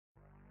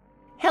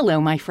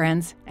Hello, my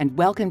friends, and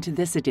welcome to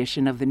this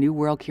edition of the New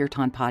World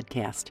Kirtan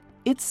Podcast.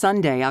 It's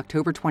Sunday,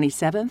 October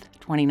 27th,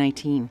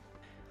 2019.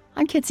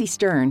 I'm Kitsy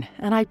Stern,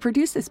 and I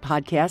produce this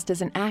podcast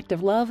as an act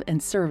of love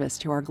and service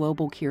to our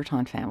global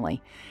Kirtan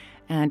family.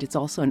 And it's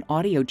also an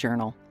audio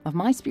journal of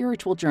my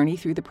spiritual journey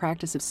through the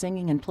practice of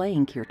singing and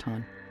playing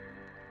Kirtan.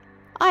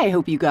 I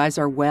hope you guys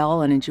are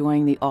well and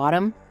enjoying the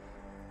autumn.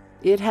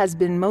 It has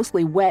been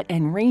mostly wet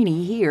and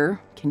rainy here,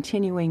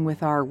 continuing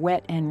with our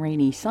wet and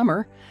rainy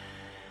summer.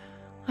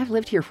 I've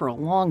lived here for a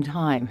long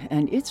time,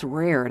 and it's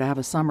rare to have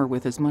a summer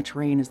with as much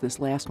rain as this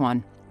last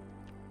one.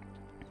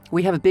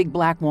 We have a big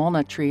black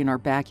walnut tree in our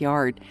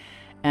backyard,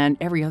 and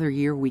every other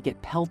year we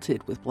get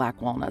pelted with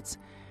black walnuts.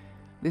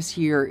 This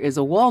year is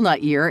a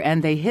walnut year,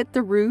 and they hit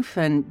the roof,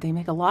 and they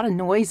make a lot of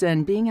noise,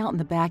 and being out in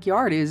the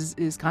backyard is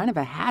kind of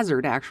a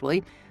hazard,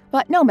 actually.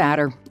 But no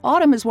matter,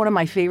 autumn is one of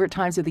my favorite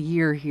times of the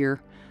year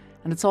here,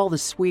 and it's all the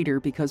sweeter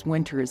because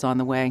winter is on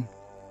the way.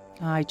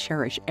 I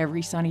cherish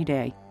every sunny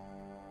day.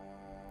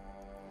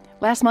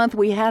 Last month,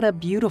 we had a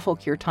beautiful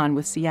kirtan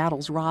with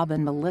Seattle's Rob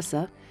and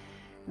Melissa.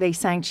 They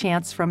sang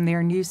chants from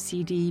their new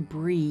CD,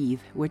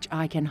 Breathe, which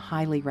I can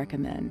highly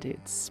recommend.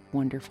 It's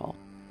wonderful.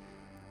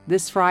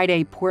 This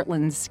Friday,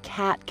 Portland's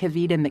Kat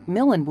Kavita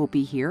McMillan will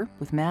be here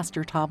with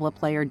master tabla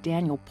player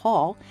Daniel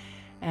Paul,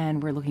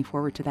 and we're looking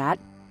forward to that.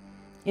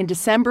 In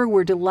December,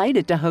 we're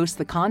delighted to host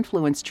the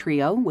Confluence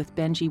Trio with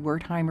Benji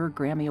Wertheimer,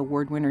 Grammy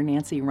Award winner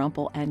Nancy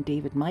Rumpel, and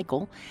David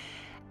Michael.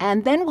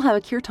 And then we'll have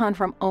a kirtan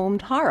from Om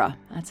Tara.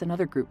 That's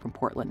another group from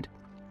Portland.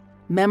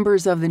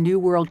 Members of the New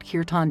World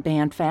Kirtan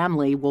Band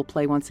family will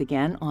play once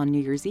again on New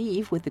Year's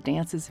Eve with the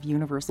Dances of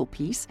Universal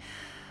Peace.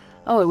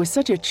 Oh, it was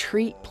such a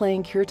treat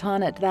playing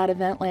kirtan at that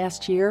event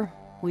last year.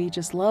 We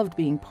just loved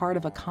being part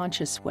of a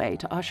conscious way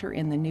to usher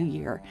in the new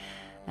year.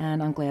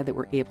 And I'm glad that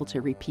we're able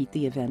to repeat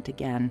the event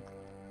again.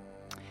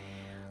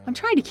 I'm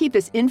trying to keep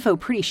this info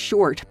pretty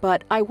short,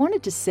 but I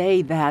wanted to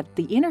say that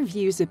the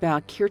interviews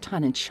about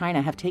kirtan in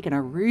China have taken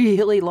a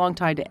really long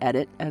time to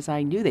edit, as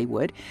I knew they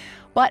would.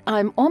 But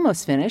I'm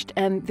almost finished,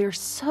 and they're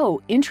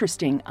so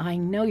interesting. I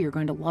know you're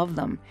going to love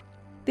them.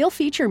 They'll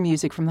feature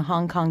music from the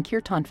Hong Kong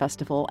Kirtan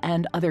Festival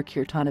and other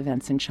kirtan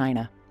events in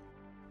China.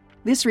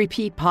 This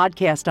repeat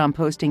podcast I'm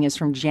posting is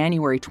from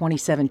January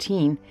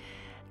 2017,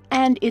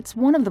 and it's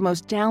one of the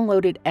most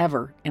downloaded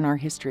ever in our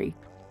history.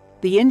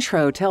 The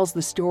intro tells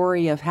the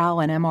story of how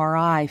an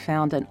MRI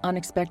found an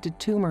unexpected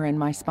tumor in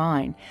my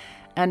spine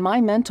and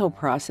my mental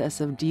process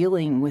of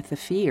dealing with the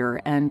fear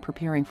and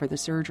preparing for the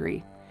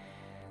surgery.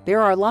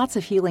 There are lots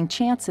of healing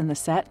chants in the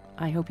set.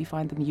 I hope you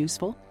find them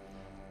useful.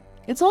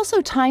 It's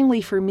also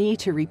timely for me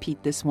to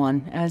repeat this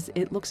one, as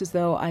it looks as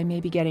though I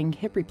may be getting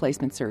hip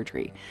replacement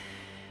surgery.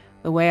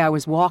 The way I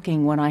was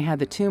walking when I had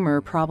the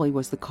tumor probably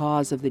was the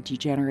cause of the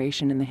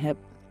degeneration in the hip.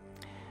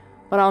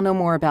 But I'll know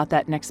more about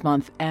that next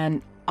month,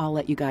 and I'll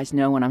let you guys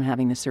know when I'm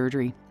having the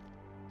surgery.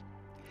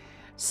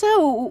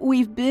 So,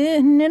 we've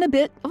been in a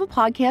bit of a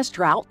podcast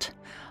drought,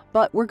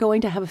 but we're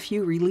going to have a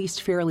few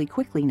released fairly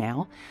quickly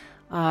now.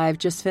 I've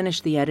just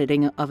finished the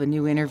editing of a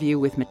new interview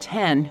with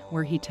Miten,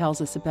 where he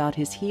tells us about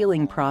his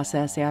healing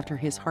process after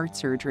his heart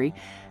surgery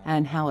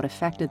and how it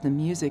affected the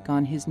music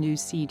on his new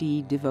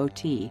CD,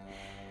 Devotee.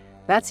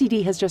 That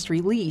CD has just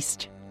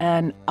released,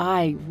 and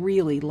I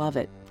really love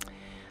it.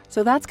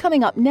 So that's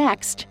coming up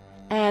next.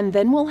 And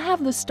then we'll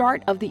have the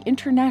start of the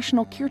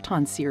International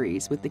Kirtan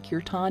series with the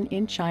Kirtan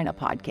in China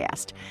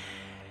podcast.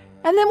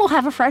 And then we'll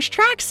have a fresh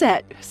track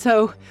set.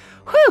 So,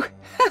 whew,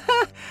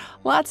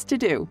 lots to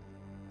do.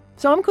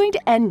 So I'm going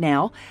to end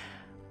now.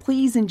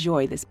 Please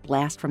enjoy this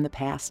blast from the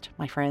past,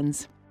 my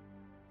friends.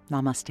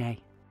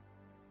 Namaste.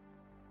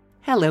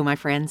 Hello, my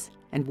friends,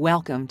 and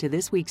welcome to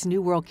this week's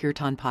New World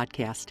Kirtan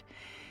podcast.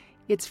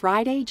 It's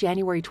Friday,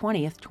 January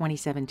 20th,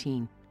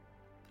 2017.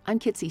 I'm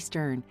Kitsy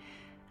Stern,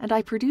 and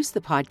I produce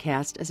the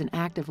podcast as an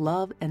act of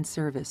love and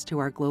service to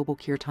our global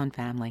Kirtan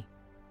family.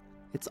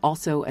 It's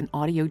also an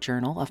audio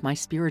journal of my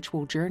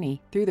spiritual journey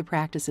through the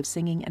practice of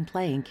singing and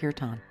playing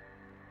Kirtan.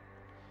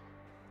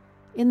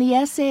 In the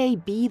essay,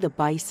 Be the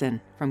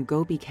Bison, from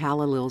Gopi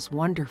Kalalil's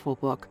wonderful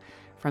book,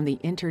 From the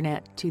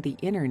Internet to the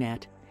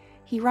Internet,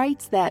 he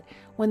writes that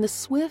when the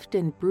swift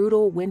and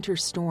brutal winter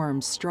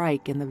storms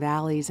strike in the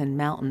valleys and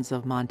mountains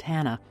of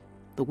Montana,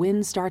 the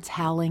wind starts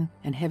howling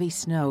and heavy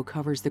snow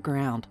covers the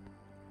ground.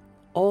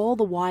 All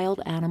the wild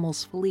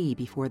animals flee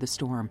before the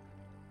storm,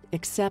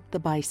 except the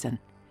bison.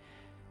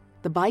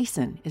 The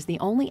bison is the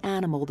only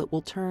animal that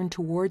will turn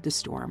toward the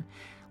storm,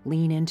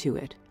 lean into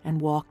it,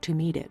 and walk to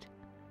meet it.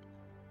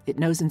 It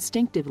knows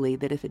instinctively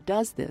that if it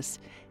does this,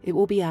 it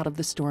will be out of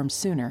the storm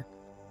sooner.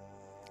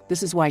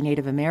 This is why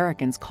Native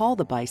Americans call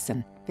the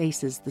bison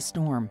faces the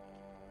storm.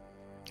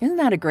 Isn't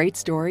that a great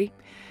story?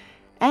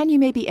 And you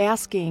may be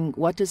asking,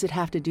 what does it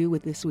have to do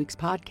with this week's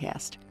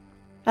podcast?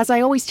 As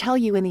I always tell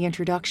you in the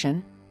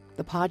introduction,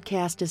 the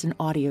podcast is an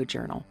audio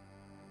journal.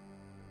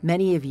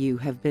 Many of you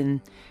have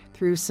been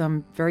through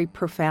some very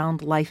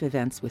profound life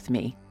events with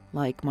me,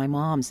 like my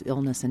mom's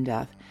illness and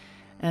death,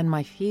 and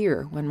my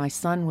fear when my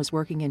son was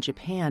working in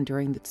Japan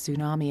during the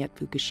tsunami at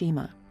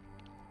Fukushima.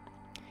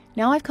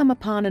 Now I've come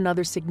upon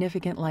another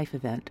significant life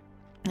event,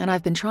 and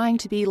I've been trying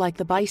to be like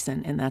the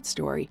bison in that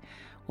story,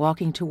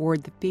 walking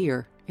toward the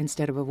fear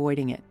instead of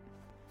avoiding it.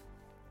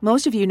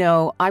 Most of you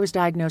know I was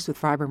diagnosed with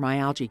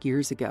fibromyalgia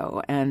years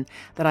ago, and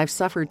that I've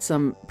suffered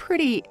some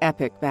pretty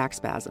epic back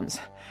spasms.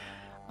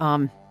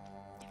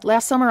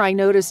 Last summer, I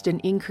noticed an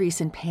increase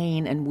in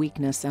pain and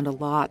weakness and a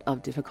lot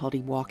of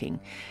difficulty walking,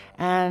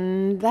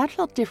 and that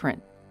felt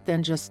different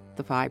than just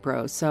the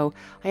fibro, so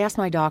I asked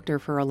my doctor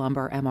for a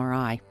lumbar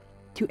MRI.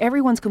 To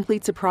everyone's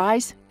complete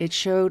surprise, it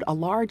showed a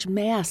large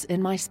mass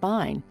in my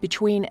spine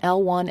between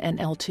L1 and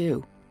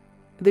L2.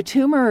 The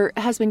tumor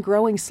has been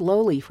growing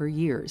slowly for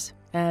years,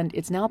 and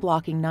it's now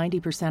blocking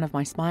 90% of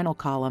my spinal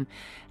column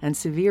and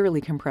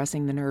severely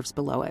compressing the nerves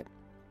below it.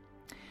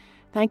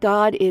 Thank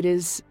God it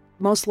is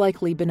most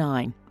likely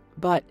benign,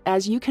 but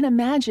as you can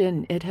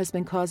imagine, it has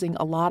been causing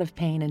a lot of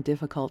pain and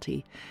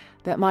difficulty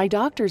that my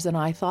doctors and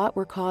I thought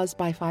were caused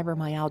by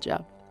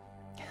fibromyalgia.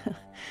 That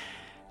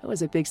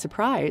was a big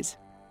surprise.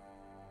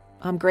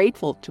 I'm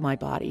grateful to my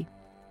body.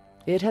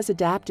 It has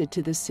adapted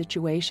to this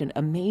situation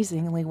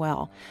amazingly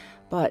well,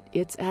 but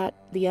it's at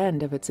the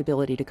end of its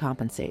ability to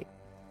compensate.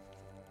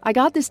 I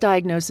got this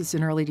diagnosis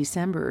in early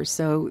December,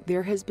 so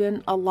there has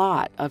been a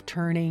lot of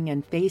turning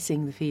and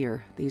facing the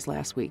fear these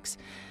last weeks.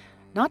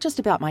 Not just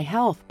about my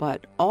health,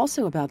 but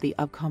also about the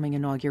upcoming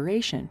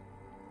inauguration.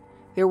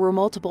 There were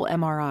multiple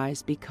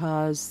MRIs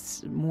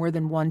because more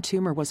than one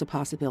tumor was a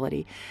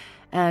possibility.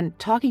 And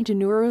talking to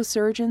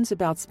neurosurgeons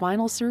about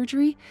spinal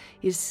surgery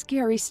is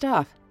scary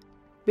stuff.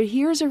 But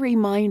here's a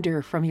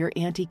reminder from your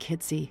Auntie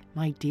Kitsy,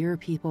 my dear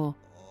people.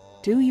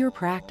 Do your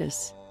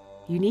practice.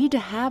 You need to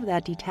have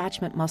that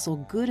detachment muscle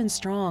good and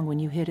strong when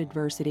you hit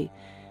adversity.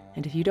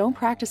 And if you don't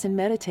practice and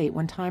meditate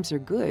when times are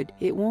good,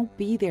 it won't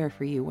be there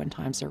for you when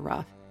times are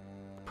rough.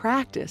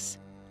 Practice,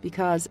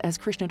 because as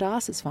Krishna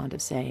Das is fond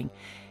of saying,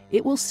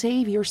 it will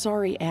save your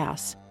sorry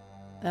ass.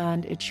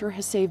 And it sure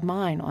has saved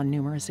mine on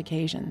numerous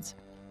occasions.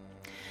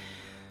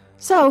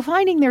 So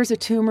finding there's a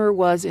tumor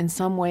was in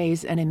some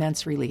ways an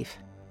immense relief.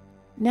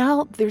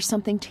 Now there's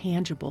something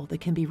tangible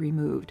that can be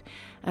removed,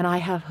 and I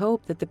have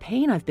hope that the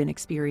pain I've been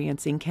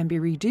experiencing can be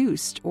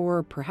reduced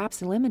or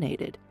perhaps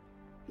eliminated.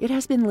 It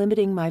has been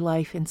limiting my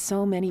life in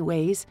so many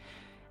ways,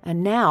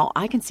 and now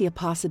I can see a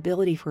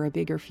possibility for a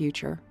bigger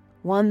future,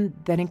 one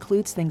that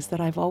includes things that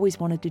I've always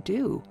wanted to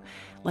do,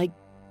 like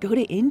go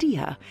to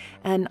India,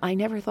 and I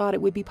never thought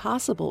it would be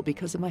possible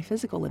because of my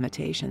physical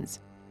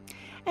limitations.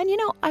 And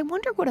I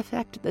wonder what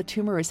effect the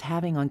tumor is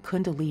having on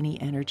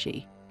Kundalini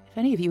energy. If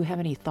any of you have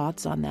any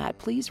thoughts on that,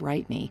 please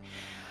write me.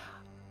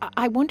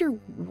 I wonder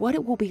what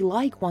it will be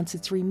like once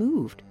it's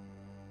removed.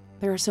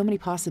 There are so many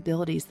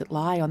possibilities that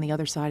lie on the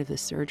other side of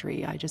this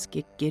surgery. I just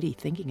get giddy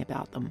thinking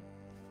about them.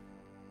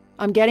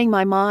 I'm getting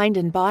my mind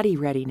and body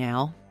ready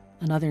now.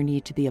 Another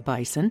need to be a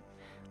bison.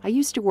 I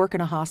used to work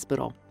in a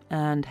hospital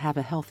and have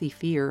a healthy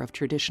fear of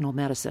traditional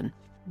medicine.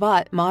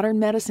 But modern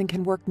medicine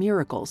can work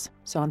miracles,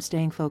 so I'm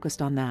staying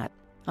focused on that.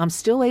 I'm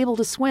still able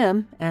to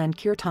swim, and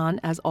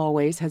kirtan, as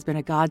always, has been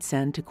a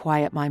godsend to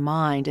quiet my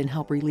mind and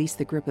help release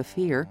the grip of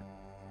fear.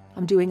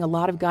 I'm doing a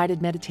lot of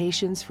guided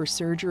meditations for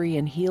surgery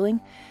and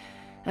healing,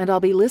 and I'll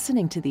be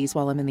listening to these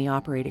while I'm in the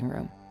operating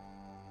room.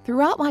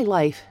 Throughout my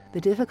life, the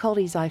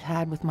difficulties I've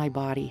had with my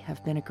body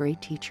have been a great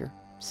teacher,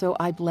 so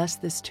I bless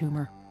this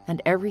tumor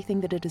and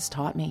everything that it has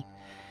taught me.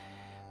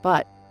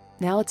 But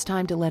now it's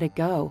time to let it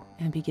go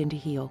and begin to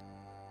heal.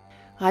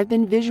 I've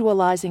been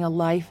visualizing a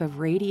life of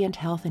radiant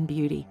health and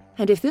beauty.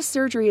 And if this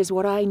surgery is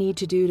what I need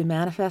to do to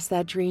manifest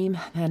that dream,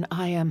 then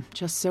I am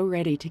just so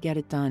ready to get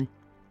it done.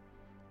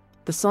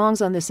 The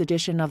songs on this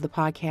edition of the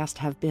podcast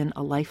have been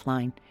a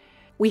lifeline.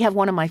 We have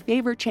one of my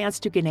favorite chants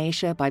to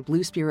Ganesha by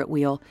Blue Spirit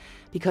Wheel,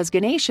 because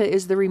Ganesha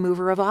is the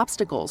remover of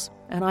obstacles,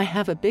 and I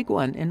have a big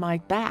one in my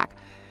back.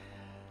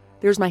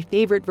 There's my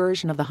favorite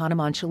version of the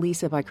Hanuman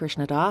Chalisa by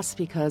Krishna Das,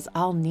 because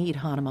I'll need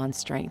Hanuman's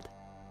strength.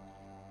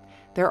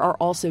 There are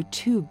also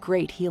two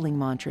great healing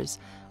mantras,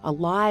 a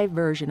live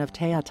version of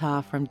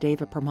Teata from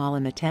Deva Pramala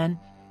Miten,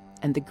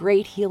 and the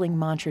great healing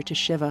mantra to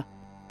Shiva,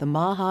 the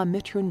Maha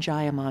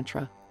Mrityunjaya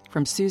mantra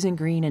from Susan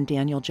Green and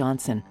Daniel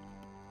Johnson.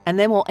 And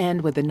then we'll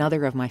end with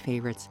another of my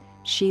favorites,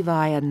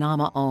 Shivaya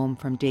Nama Om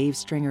from Dave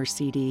Stringer's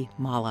CD,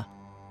 Mala.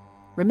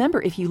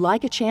 Remember, if you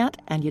like a chant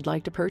and you'd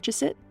like to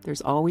purchase it,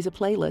 there's always a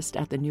playlist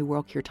at the New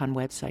World Kirtan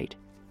website.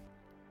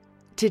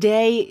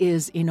 Today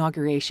is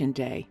Inauguration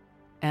Day.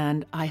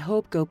 And I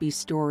hope Gopi's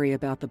story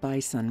about the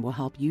bison will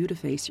help you to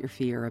face your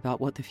fear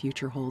about what the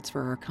future holds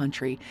for our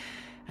country,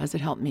 as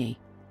it helped me.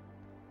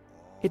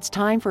 It's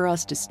time for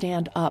us to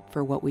stand up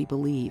for what we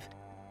believe.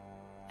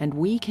 And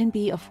we can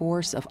be a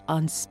force of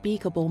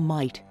unspeakable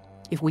might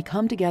if we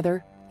come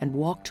together and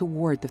walk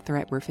toward the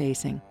threat we're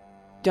facing.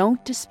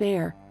 Don't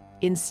despair.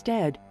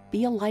 Instead,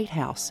 be a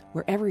lighthouse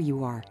wherever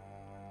you are.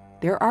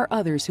 There are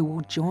others who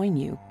will join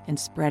you in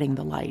spreading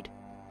the light.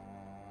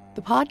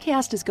 The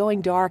podcast is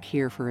going dark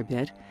here for a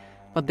bit,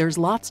 but there's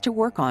lots to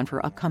work on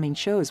for upcoming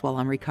shows while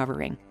I'm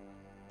recovering.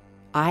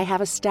 I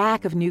have a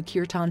stack of new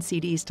Kirtan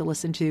CDs to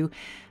listen to,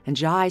 and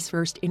Jai's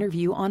first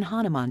interview on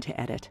Hanuman to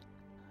edit.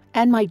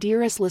 And my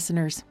dearest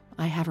listeners,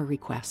 I have a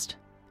request.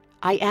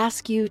 I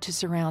ask you to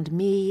surround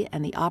me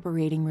and the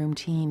operating room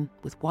team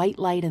with white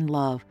light and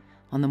love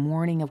on the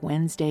morning of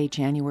Wednesday,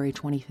 January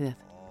 25th.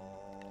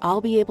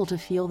 I'll be able to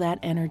feel that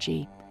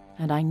energy,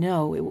 and I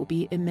know it will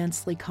be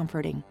immensely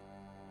comforting.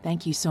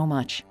 Thank you so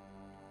much.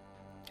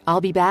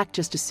 I'll be back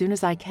just as soon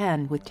as I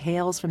can with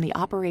tales from the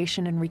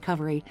operation and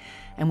recovery,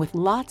 and with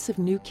lots of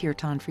new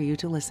kirtan for you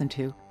to listen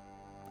to.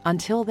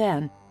 Until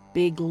then,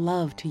 big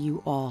love to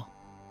you all.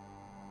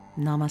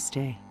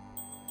 Namaste.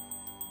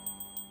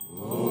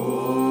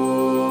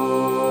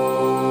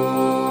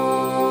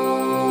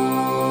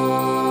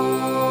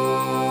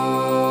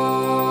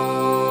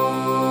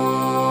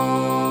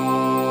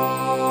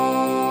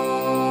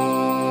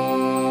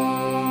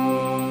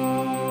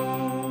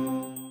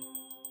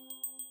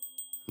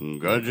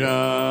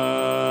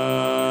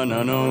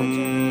 Gajananam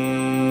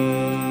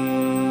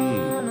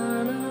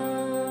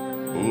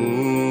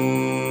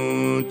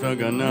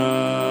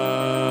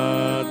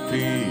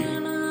Bhutaganati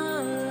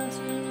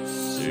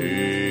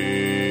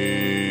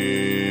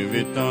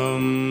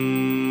Sevitam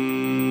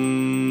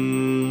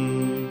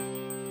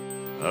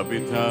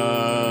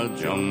Abhita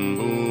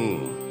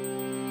Jambu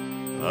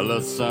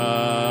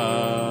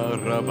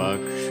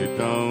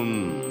Alasarabakshitam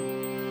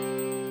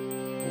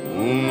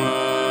Uma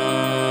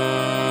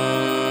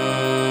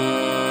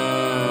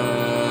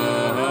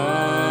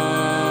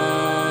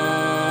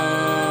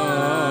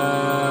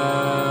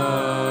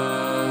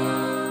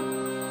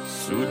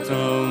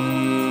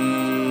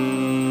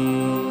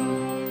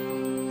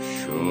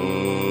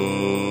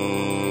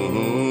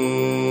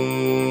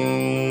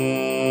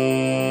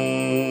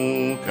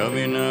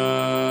Kavina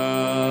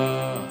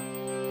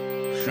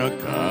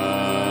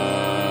Shakaranam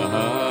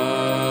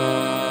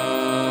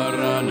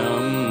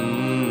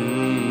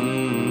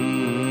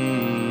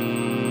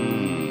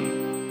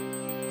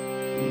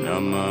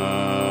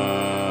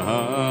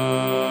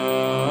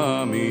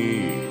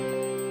Namami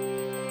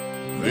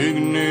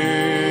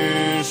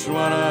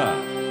Vigneshwara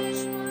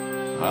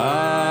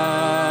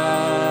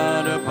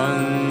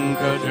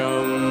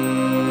Adapankajam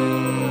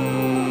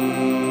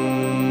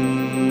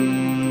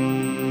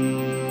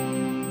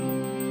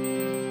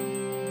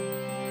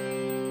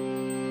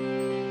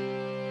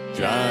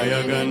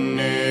Jaya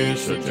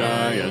Ganesha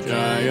Jaya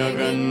Jaya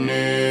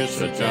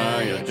Ganesha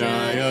Jaya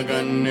Jaya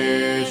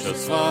Ganesha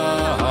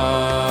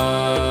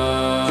Swaha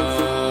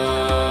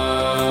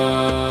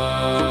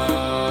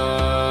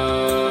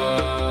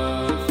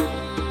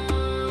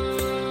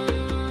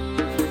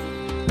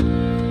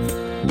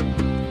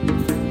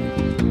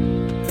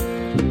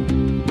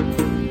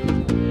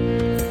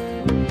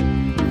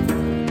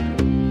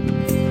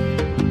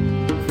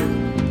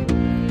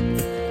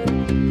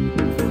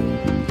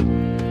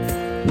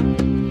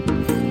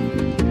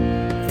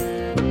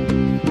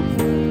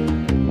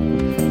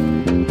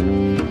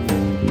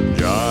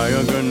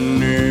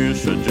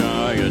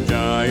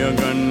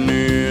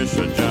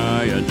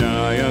Jaya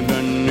Jaya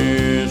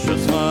Ganesha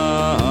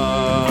Swaha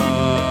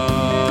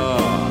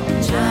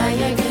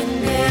Jaya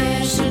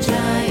Ganesha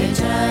Jaya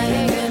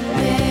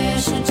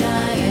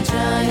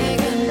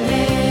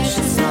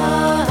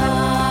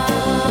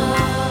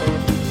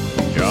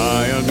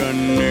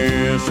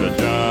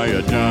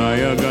Jaya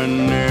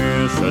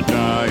Ganesha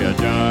Jaya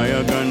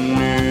Jaya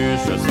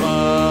Ganesha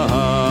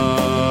Swaha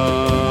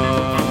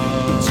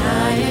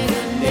Jaya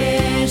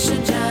Ganesha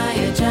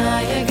Jaya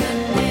Jaya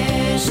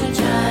Ganesha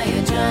Jaya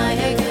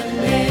Jaya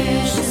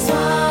Ganesha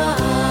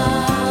Swaha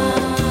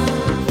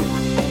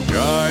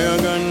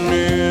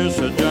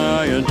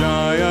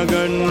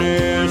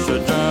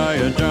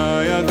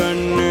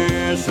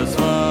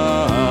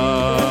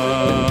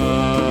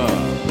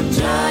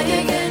Jaya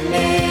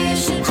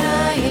Ganesha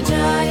Jaya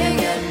Jaya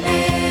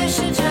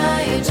Ganesha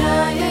Jaya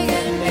Jaya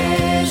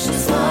Ganesha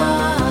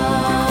Swaha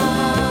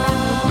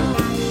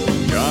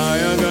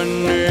Jaya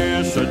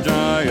Ganesha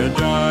Jaya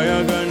Jaya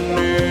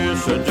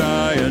Ganesha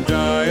Jaya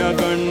Jaya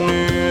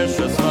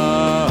Ganesha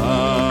Swaha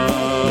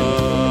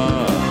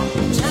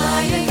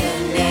Jaya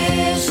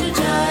Ganesha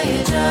Jaya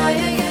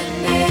Jaya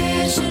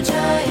Ganesha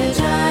Jaya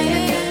Jaya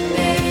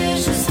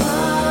Ganesha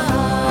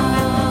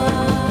Swaha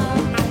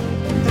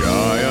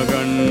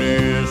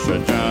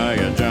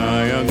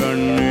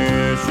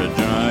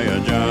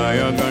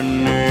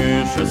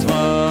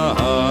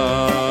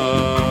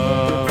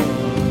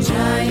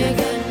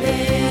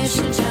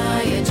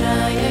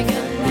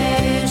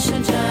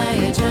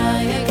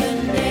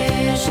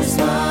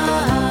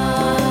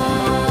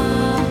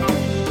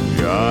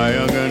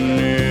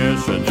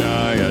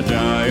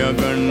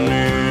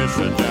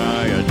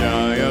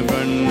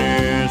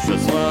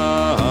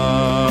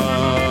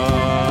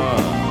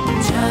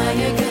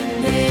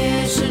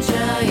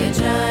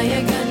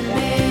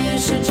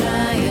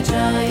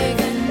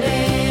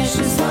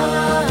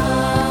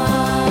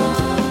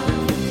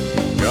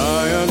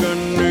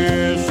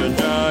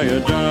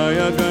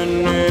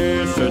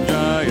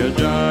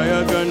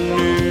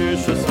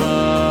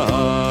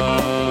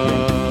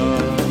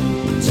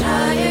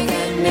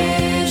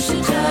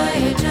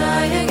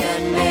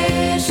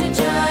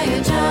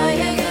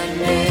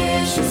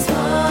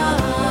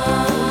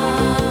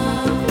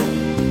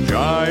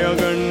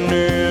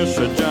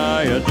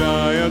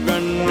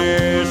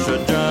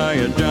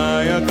Jaya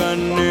Jaya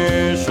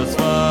Ganesha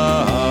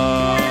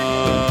Swaha.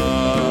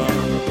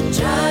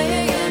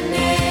 Jaya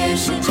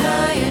Ganesha,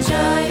 Jaya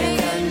Jaya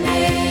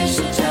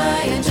Ganesha,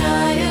 Jaya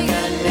Jaya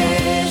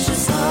Ganesha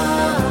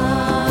Swaha.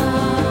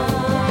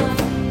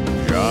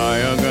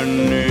 Jaya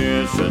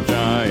Ganesha,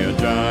 Jaya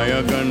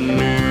Jaya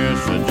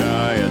Ganesha,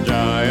 Jaya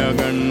Jaya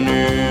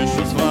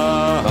Ganesha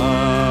Swaha.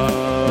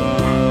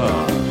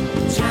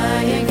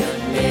 Jaya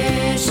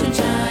Ganesha,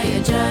 Jaya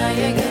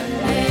Jaya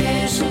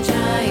Ganesha,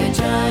 Jaya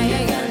Jaya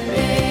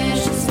Ganesha.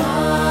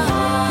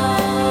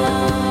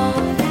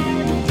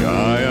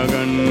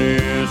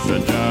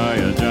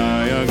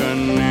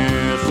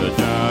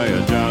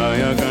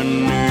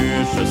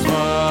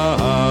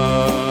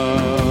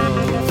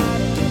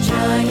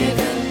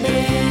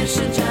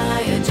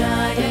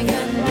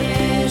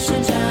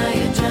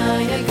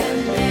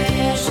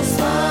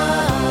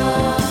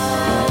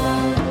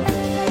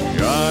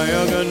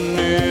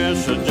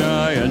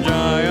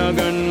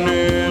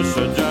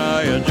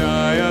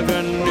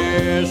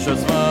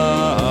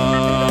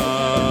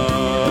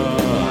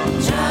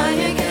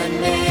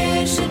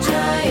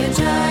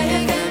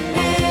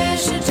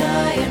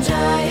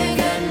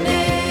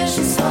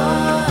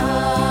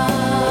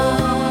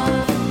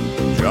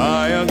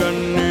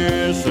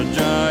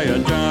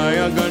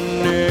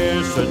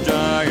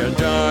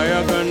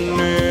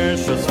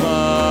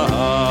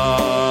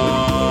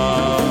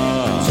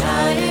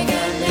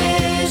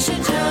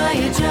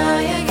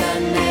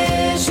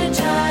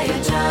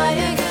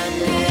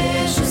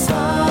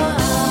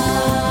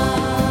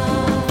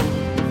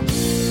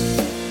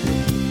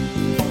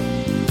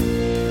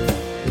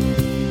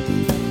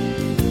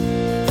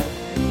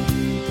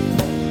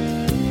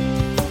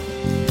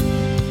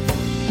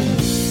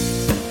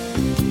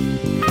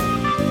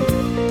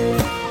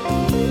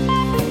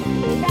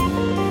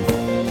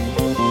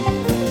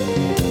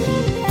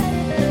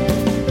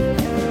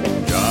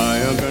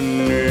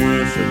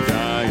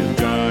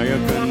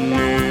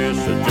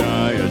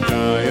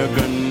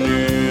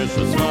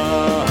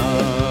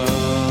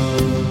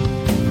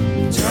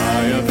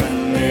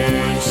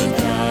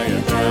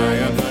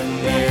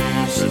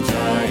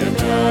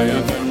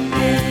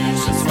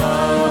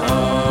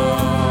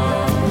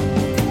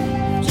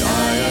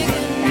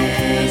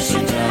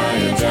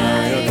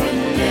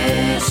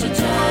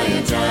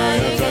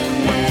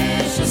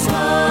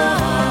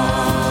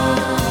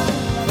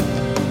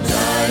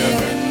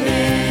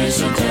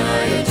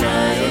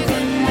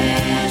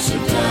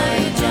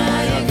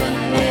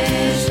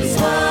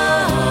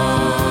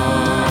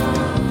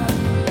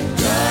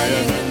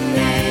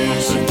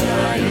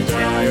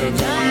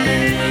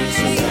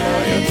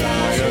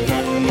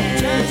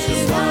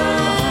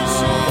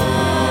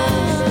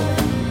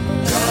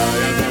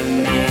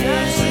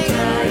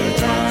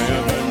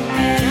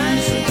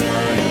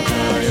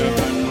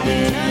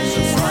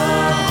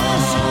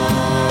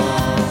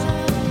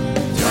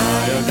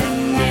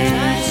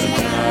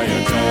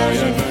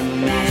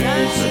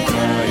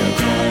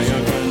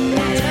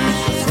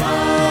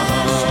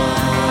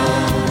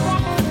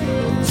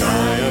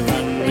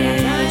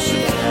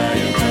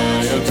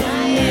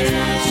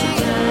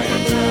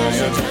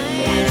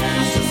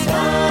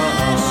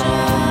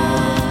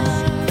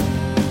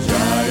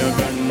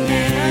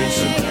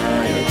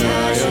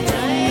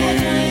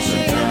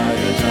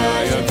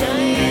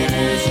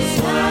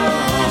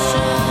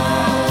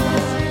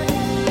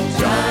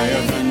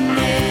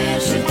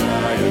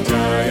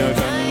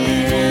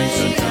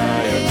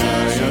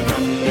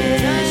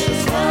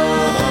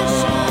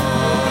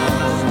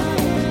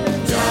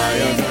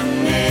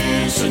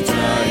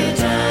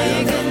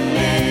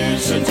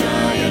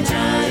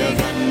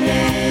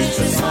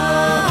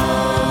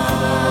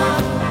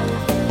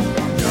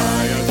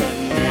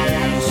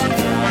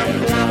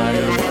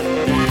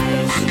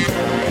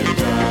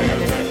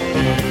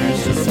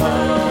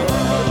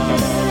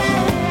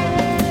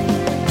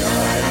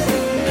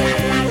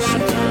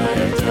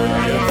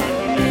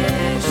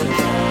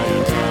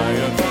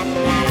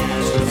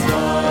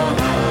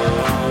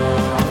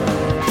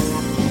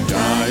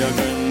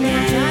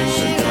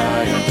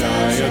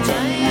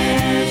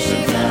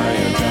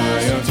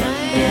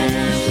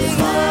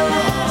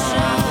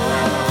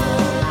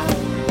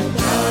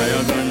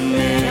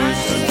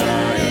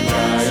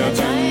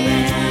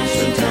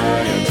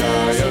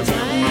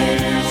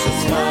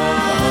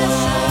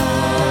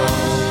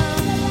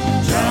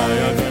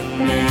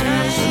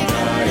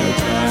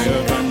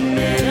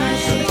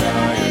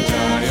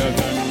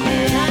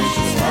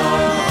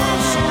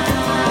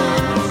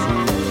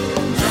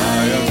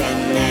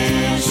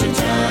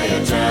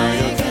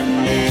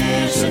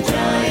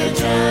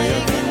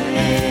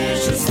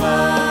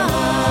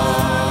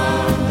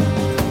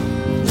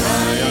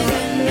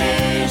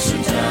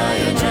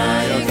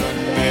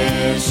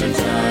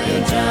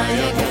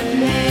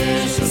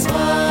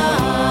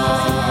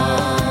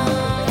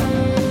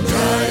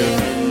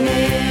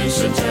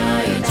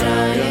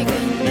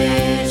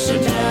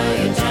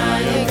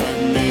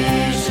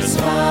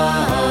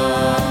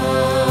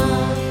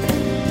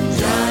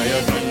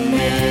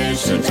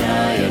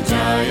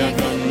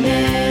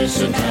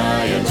 Ganesha,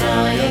 Jaya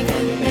Jaya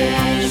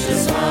Ganesha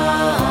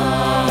Swaha.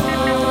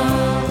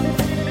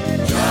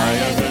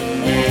 Jaya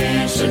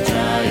Ganesha,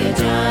 Jaya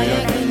Jaya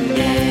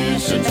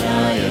Ganesha,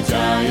 Jaya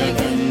Jaya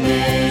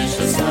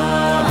Ganesha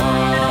Swaha.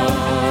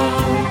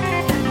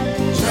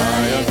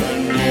 Jaya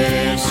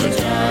Ganesha,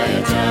 Jaya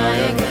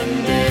Jaya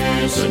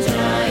Ganesha,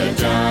 Jaya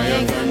Jaya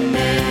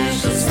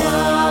Ganesha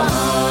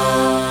Swaha.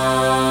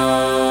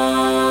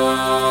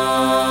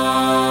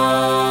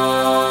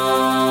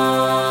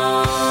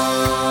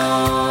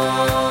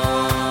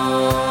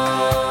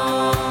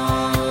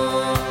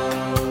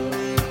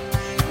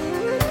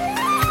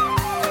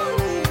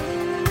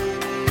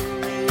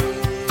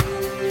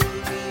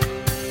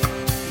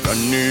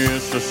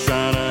 Ganesha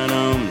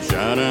Sharanam,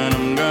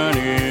 Sharanam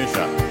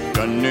Ganesha.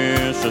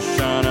 Ganesha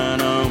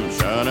Sharanam,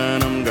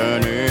 Sharanam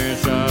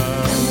Ganesha.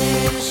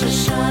 Ganesha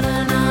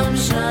Sharanam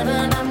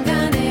Sharanam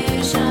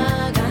Ganesha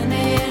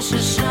Ganesha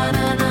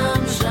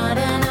Sharanam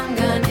Sharanam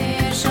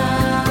Ganesha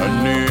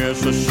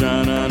Ganesha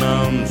Sharanam,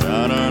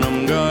 Sharanam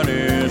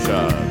Ganesha.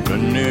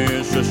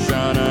 Ganesha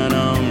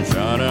Sharanam,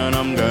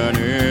 Sharanam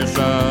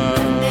Ganesha.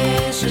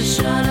 Ganesha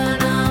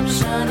Sharanam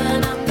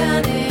Sharanam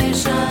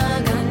Ganesha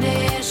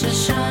Ganesha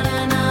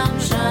Sharanam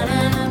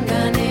Sharanam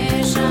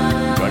Ganesha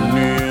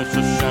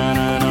Ganesha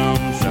Sharanam,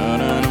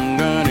 Sharanam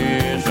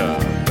Ganesha.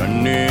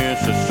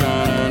 Ganesha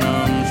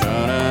Sharanam,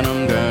 Sharanam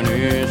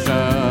Ganesha.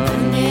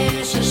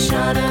 Ganesha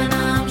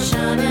Sharanam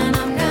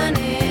Sharanam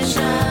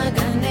Ganesha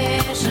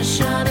Ganesha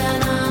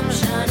Sharanam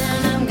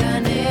Sharanam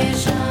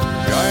Ganesha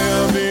Jaya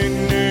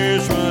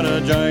Vigneshwara,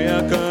 Jaya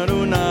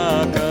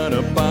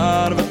Karunakara,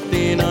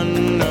 Parvati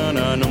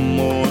Nandana,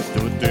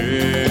 Namostute.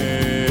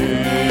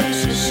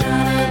 Ganesha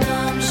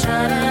Sharanam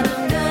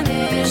Sharanam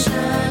Ganesha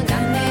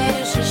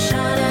Ganesha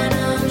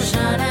Sharanam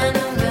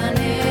Sharanam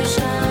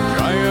Ganesha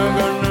Jaya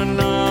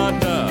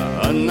Gananatha,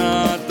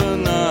 Anatha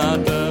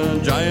Natha,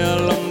 Jaya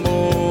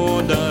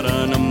Lambodara,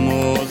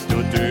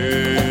 Namostute.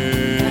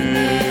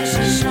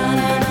 Ganesha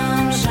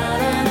Sharanam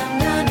Sharanam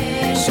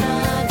Ganesha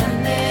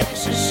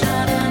Ganesha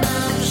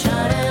Sharanam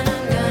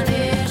Sharanam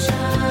Ganesha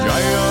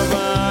Jaya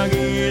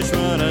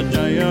Vagishwara,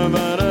 Jaya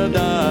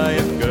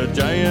Varadayaka,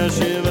 Jaya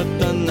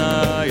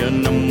Shivatanaya,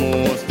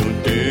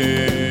 Namostute.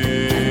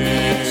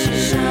 Ganesha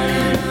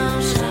Sharanam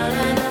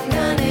Sharanam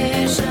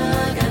Ganesha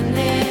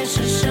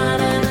Ganesha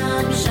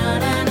Sharanam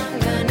Sharanam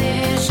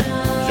Ganesha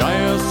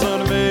Jaya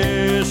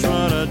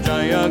Sarveshwara,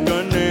 Jaya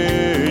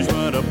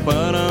Ganeshwara,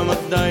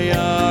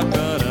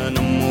 Paramadayakara,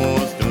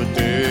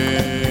 Namostute.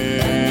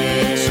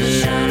 Ganesha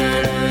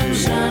Sharanam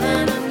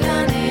Sharanam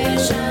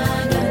Ganesha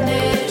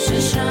Ganesha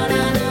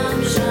Sharanam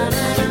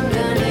Sharanam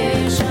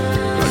Ganesha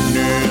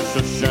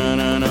Ganesha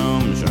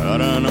Sharanam,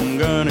 Sharanam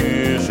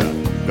Ganesha.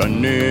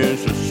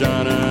 Ganesha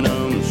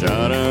Sharanam,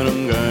 Sharanam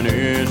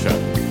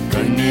Ganesha.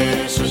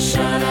 Ganesha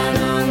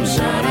Sharanam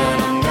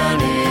Sharanam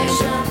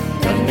Ganesha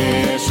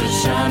Ganesha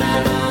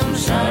Sharanam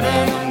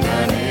Sharanam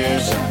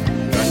Ganesha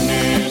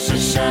Ganesha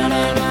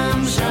Sharanam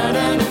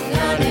Sharanam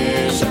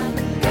Ganesha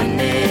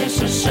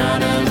Ganesha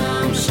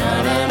Sharanam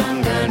Sharanam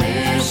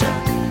Ganesha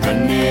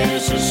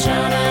Ganesha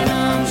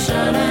Sharanam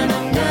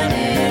Sharanam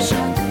Ganesha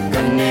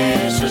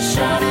Ganesha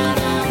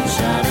Sharanam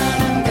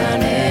Sharanam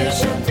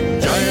Ganesha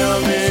Jaya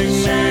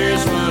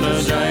Vigneshwara,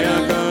 Jaya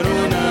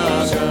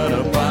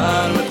Karunakara,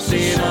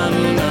 Parvati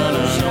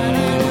Nandana,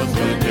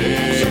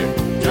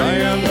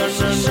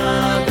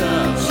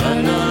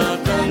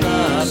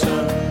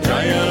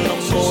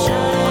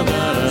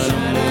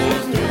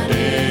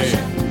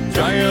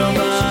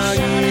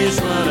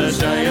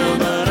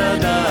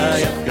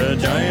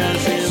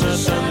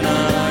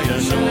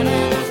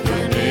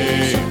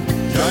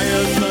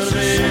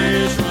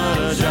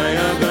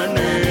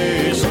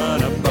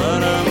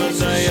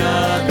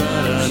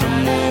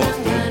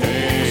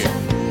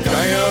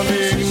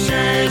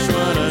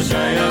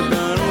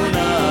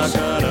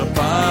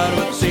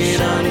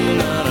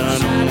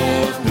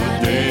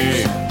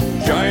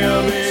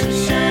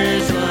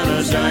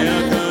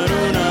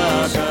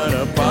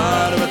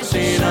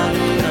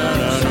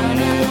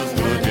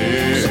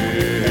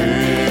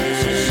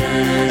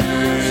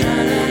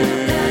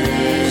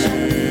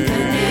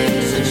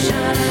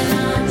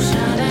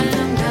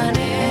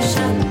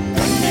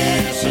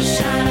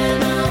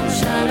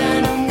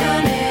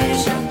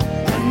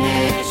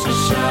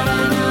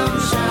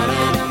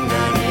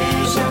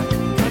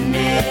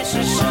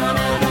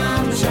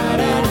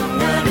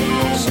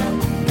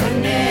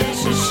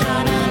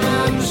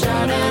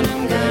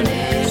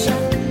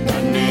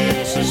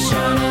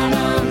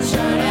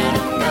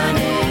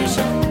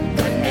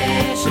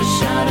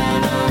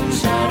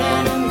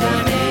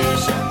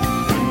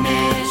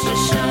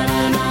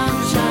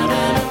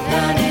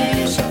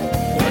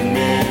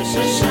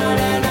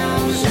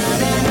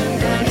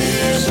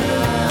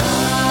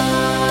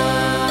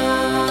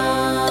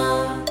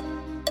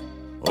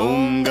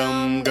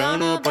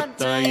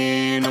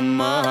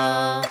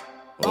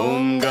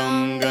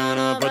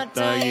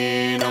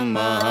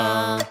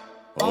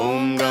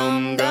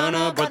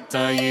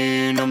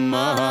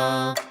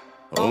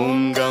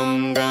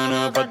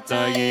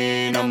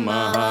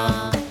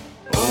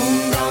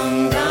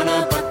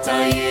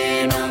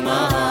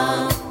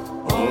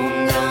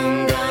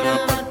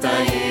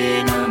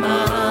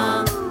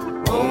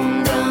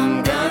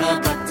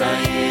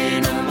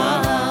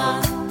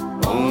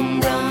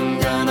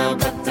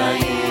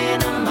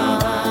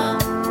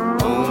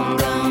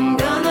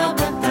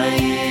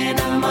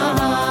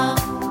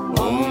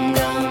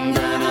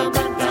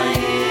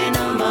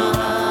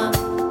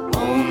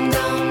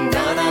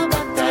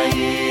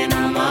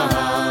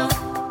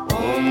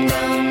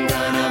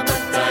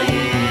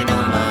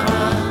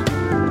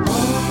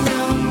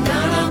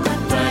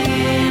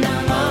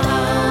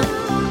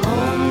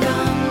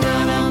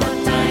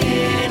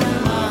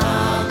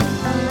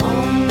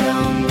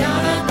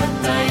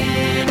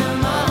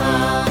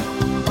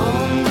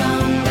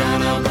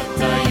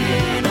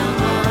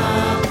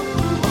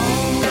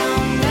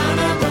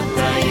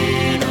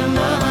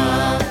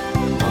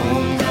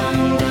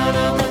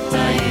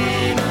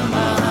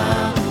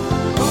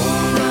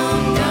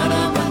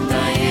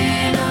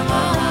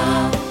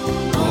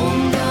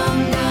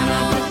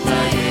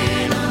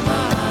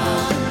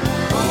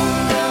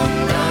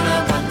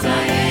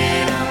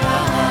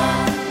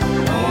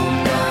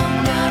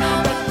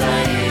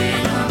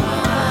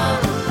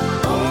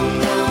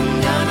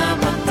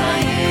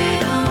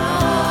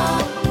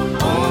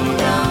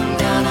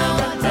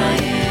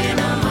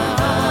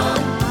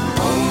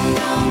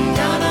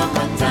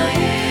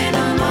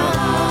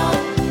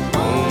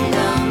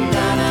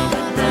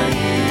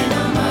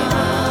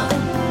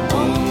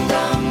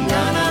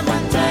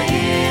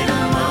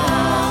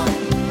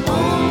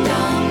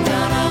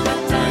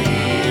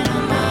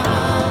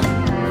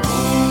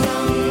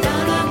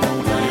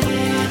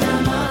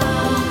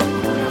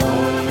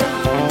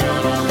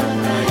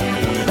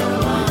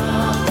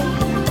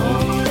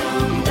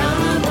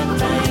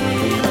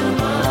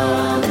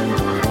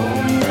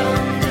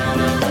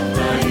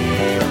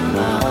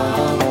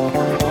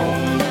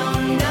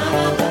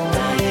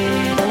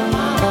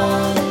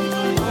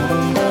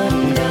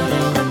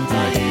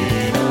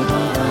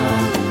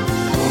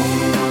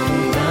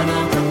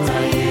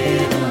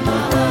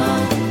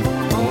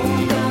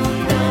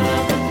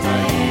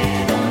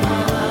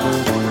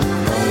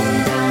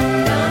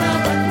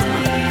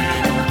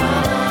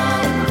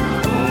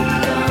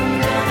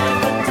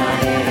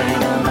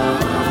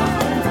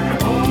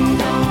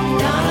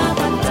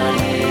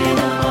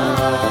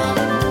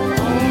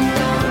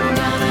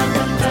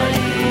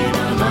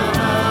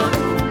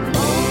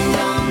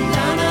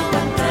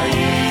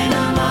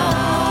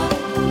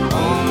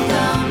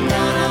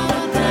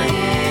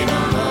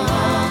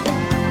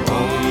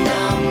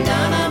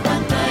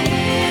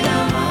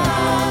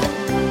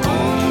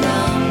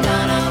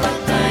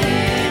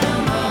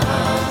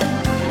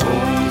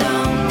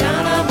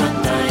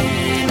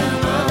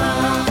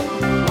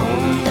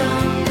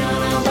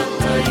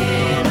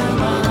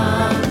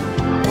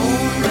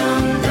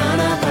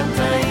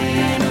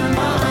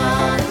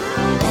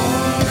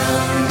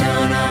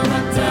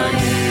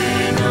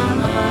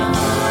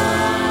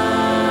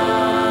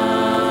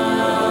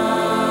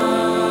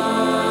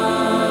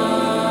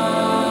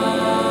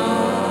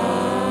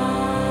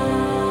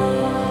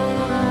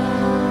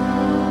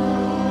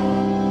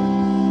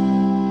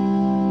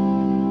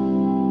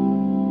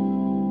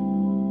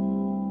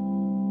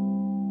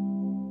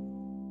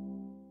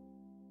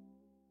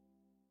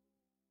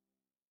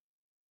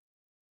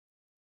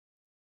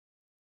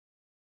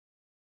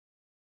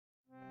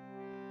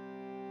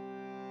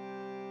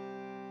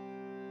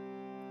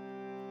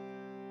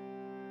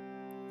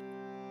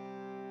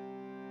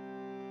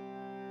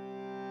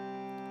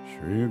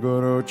 Shri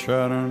Guru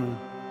Charan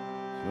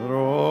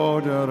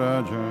Saroja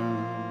Raja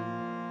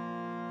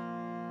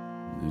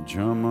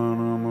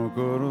Nijamana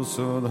Mukuru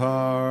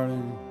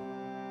Sudhari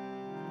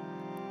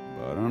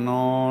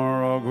Varano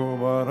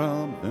Raghuvara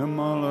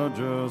Bimala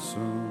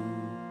Jasu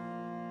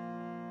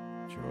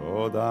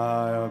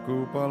Chodaya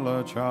Kupala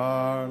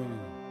Chari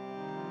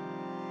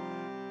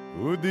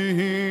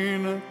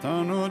Buddhihina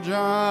Tanu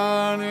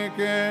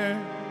Janike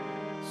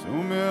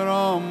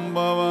Sumiram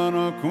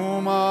Bhavana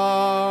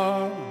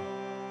Kumar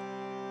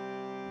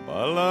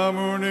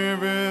Balamuni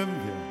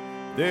Vidya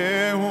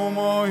Dehu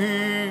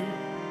Mohi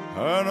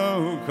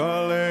Harahu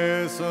Kale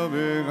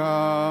Sabhiga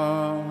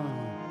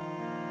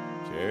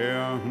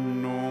Jaya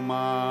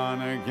Hanuman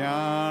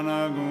Jnana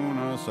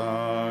Guna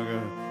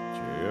Saga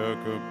Jaya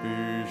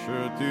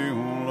Kapishati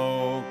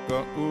Loka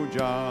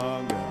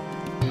Ujaga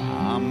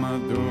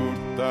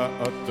Amadutta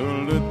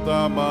Atulita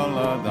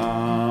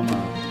Baladama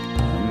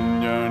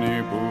Anjani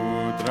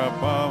Putra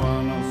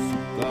Pavana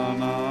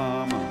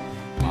Sutanama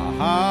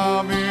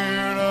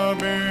Mahavira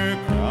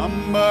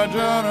Vikramba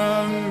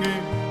Jarangi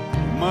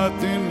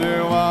Mati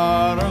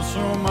Nivara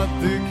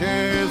Sumati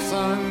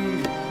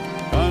Kesangi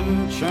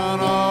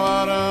Kanchana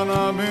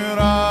Varana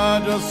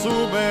Viraja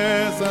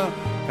Subesa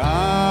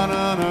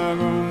Kanana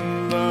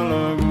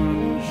Gundala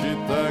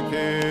Gunshita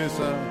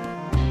Kesa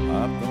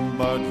Atam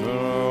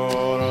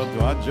Bajrora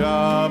Dvaja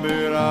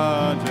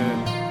Viraje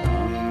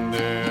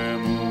Kande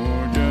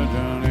Muja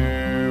Jane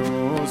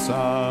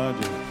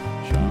Usaje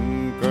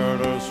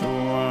Shankara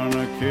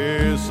Suvarna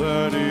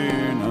Kesari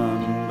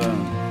Nandan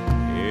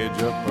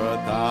Eja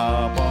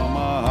Pratapa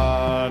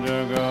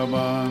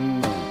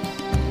Mahajagabanda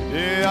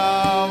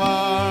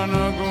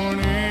Yavana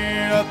Guni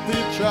Ati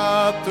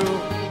Chatu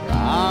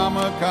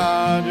Rama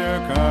Kaja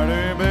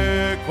Karibe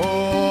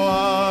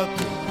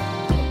Koatu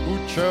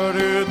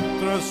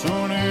Ucharitra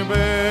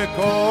Sunibe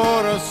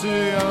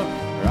Korasiya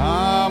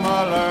Rama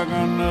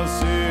Lagana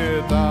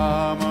Sita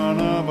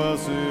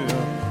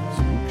Manavasiya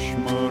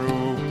Sukshma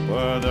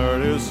Rupa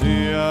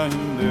Darisiya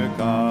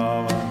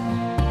Hindikava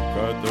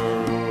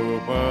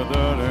Katarupa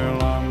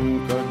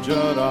Darilanka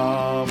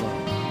Jarava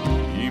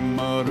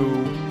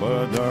Imarupa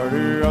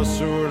Dari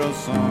Asura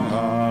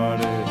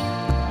Sanghare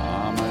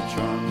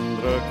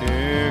Ramachandra Ke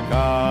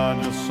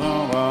Kaja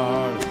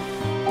Samvare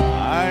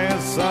Aya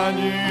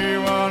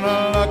Sanjivana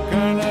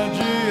Lakana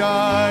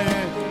Jiyaye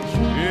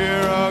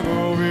Shira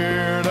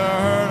Govirda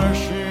Harda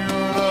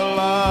Shira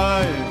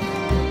Laye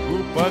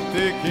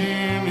Upati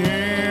Kinhi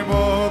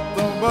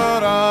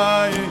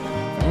Bhottambaraye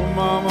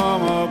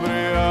Umama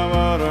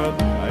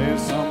Priyavaratai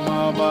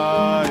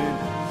Samabai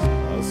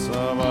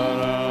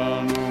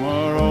Asavaranu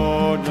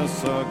Maroja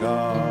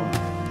Sagam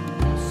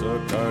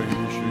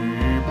Sakahi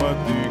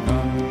Shripati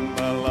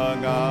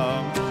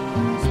Kandalagam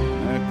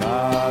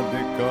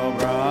Nekadika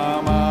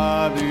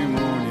Brahmadi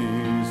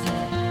Munisa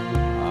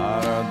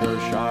Arada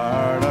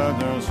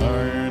Sharada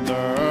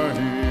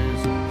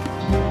Sardahis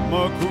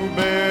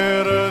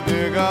Makubera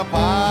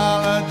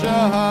Digapala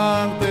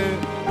Jahante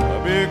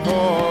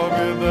Abhiko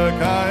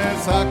Vidakaya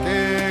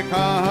Sake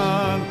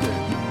Kahante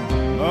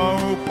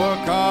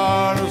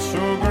Upakar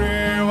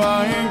Sugriva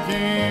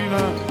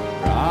Inkina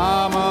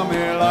Rama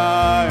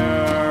Milaya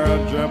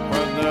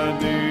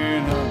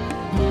Rajapadadina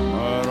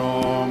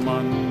Maro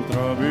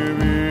Mantra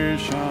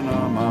Vivishana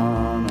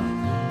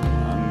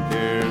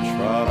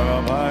Ankeshvara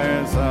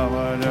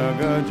Vaisava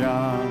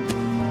Jagajan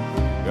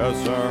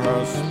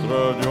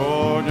Gasahastra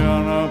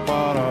Jojana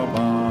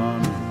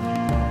Paravan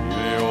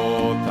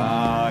Ilyota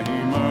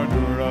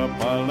Himadura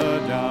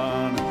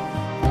Palajan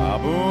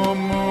Abu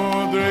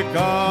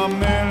Mudrika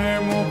Mele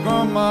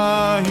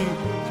Mukamahi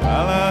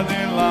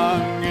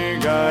Chaladilangi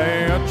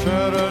Gaya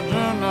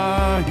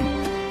Charajanahi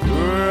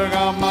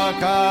Durga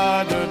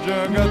Makada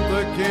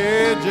Jagata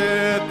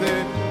Kejete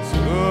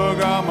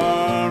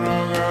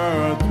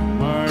Sugamanaga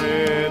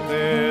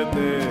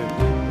Tumarete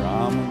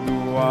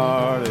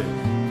Ramduare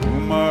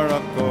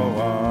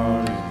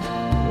Tumarakovare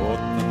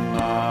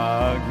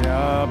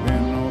Otanagya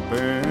Binu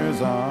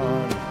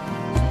Pesare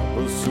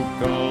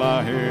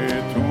Sukalahe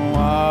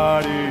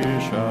Tumari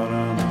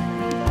Sharana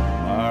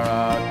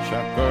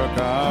Marachaka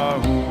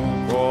Kahu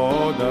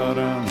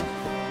Kodaran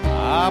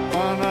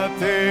Apana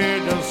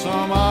Teja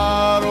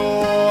Samaro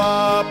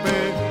Ape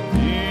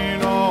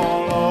Dino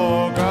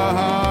Loga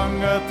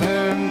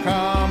Hangaten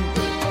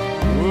Kampe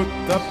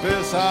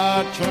Uttapisa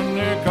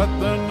Chane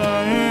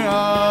Katanai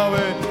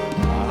Ave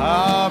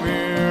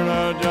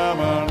Mahavira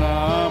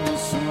Javanam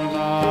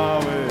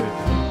Sunave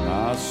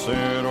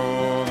Nasero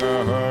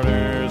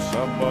Gahare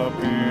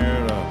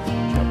Sabapira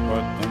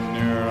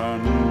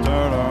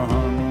Chapatanirantara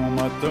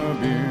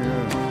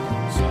Hanumatabir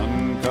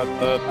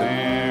Sankatate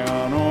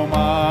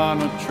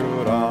Anumana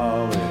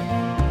Churave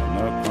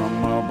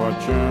Nakama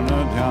Bachana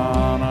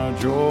Dhyana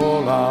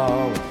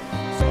Jolave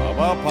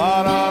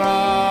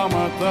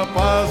Sabapararama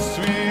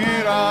Tapasvi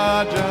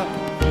Raja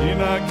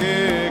Inake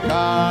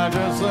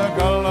Kaja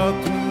Sakala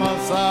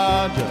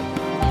Tumasaja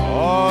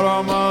Ora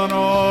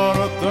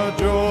Manorata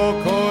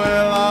Joko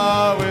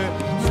Elave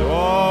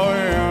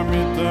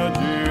Soyamita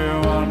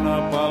Jivana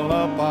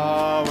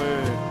Palapave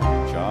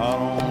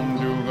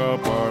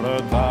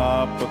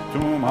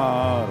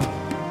तुम्हारा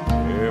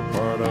हे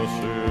पड़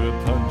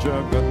सिद्ध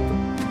जगत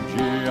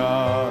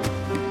जियार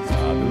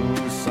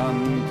साधु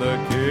संत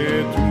के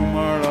तुम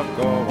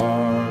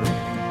रखवार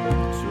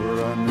सुर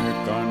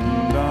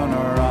निकंदन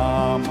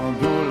राम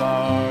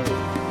दुलार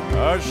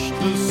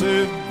अष्ट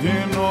सिद्धि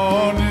नो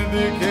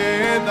निधि के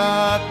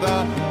दाता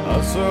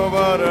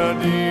असवर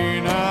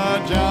दीन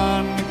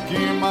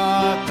जानकी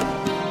माता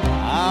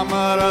राम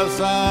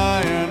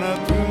रसायन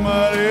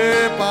तुम्हारे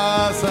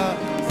पास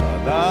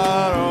सदा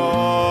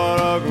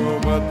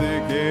रघुपति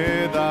के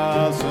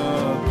दास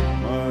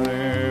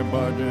तुम्हारे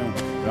भजन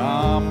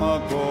राम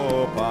को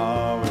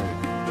पावे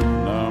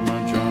जन्म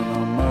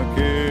जन्म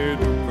के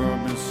दुख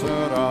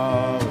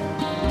बिसरावे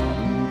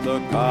अंत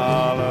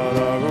काल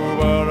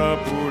रघुवर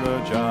पुर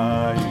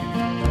जाई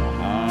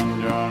महान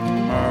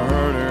जन्म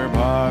हृदय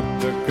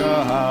भक्त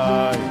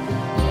कहाई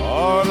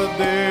और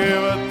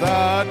देवता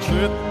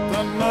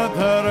चित्तन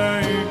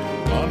धरई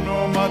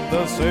अनुमत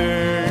से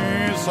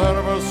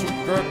सर्व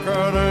सुख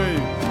करई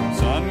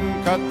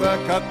संकट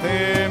कथे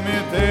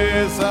मिथे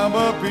सब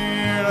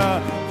पीड़ा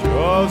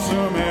जो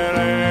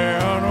सुमेरे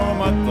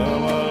हनुमत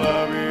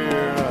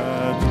बलवीर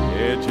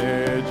जय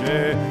जय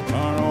जय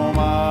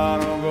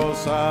हनुमान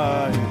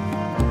गोसाई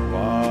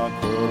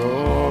पाखरो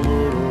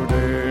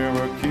गुरुदेव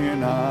की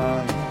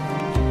नाई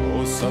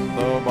जो सत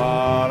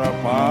बार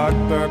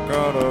पाठ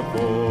कर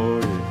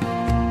कोई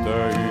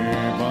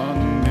तही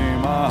बंदी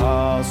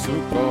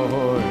महासुख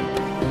होय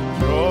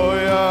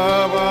जोया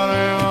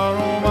बने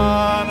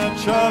हनुमान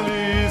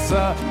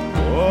चालीसा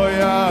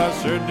होया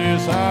सिद्धि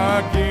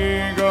साकी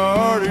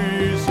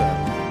गौरीसा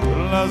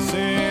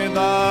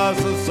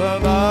तुलसीदास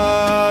सदा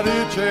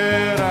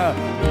चेरा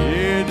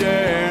ये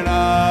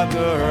जयनाथ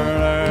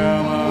हृदय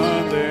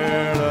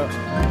मंदिर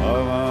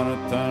भवन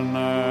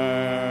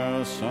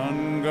तनय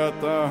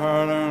संगत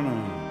हरण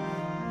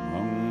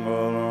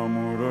मंगल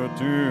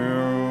मूर्ति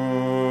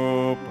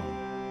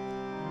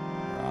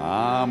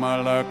राम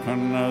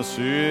लखन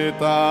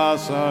सीता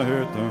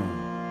सहित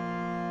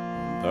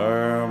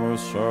देव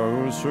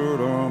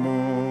ससुरमु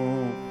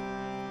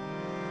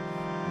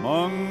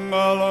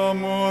मंगल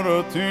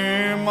मूर्ति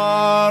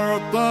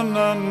मारुत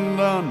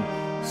नंदन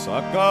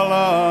सकल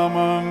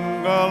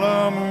मंगल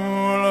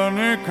मूल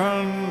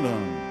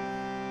निखंडन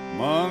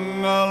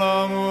मंगल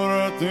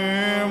मूर्ति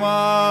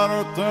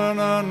मारुत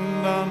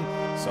नंदन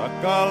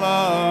सकल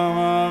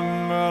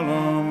मंगल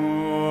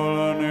मूल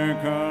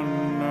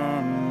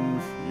निखंडन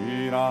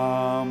श्री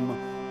राम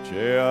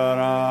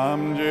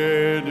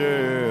जय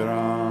जय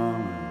राम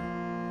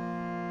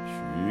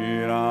श्री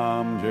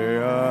राम जय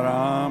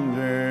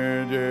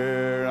जय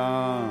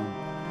राम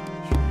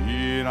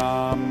श्री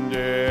राम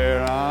जय जय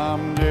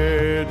राम श्री राम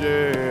जय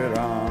जय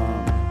राम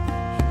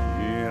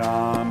श्री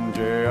राम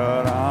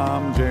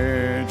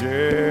जय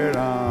जय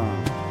राम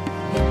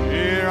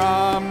श्री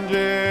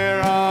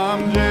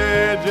राम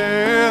जय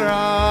जय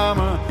राम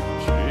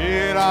श्री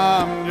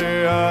राम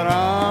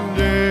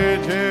जय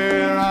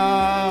जय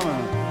राम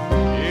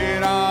श्री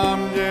राम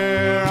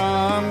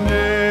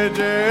जय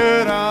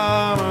जय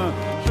राम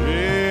श्री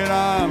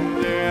राम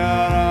जय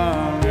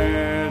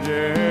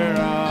जय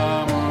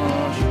राम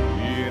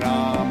श्री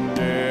राम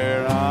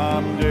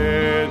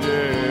जय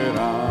जय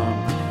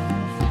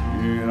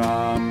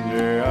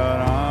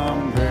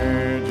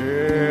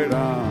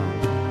राम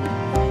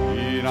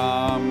श्री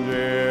राम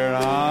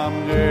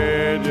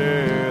जय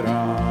जय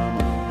राम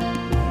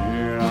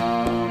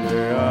श्री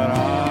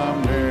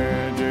राम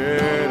जय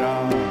जय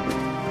राम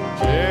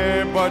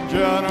जय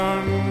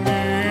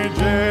बजरंगी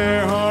जय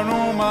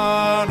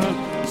हनुमान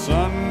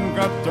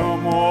संकट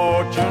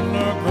मोचन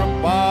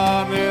कृपा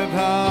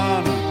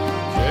निधान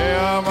जय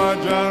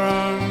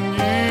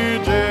बजरंगी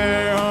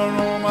जय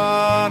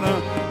हनुमान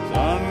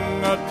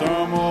संकट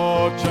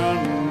मोचन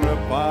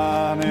कृपा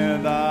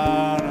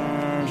निधान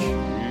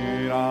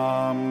श्री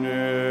राम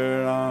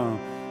जय राम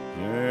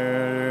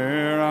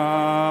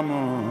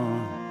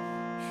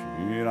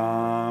श्री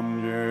राम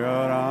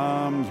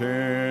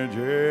जय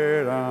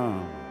जय राम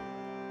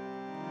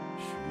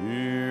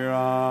श्री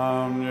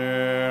राम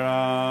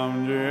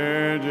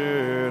जय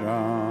जय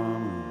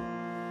राम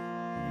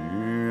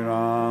श्री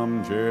राम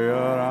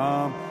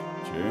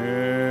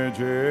जय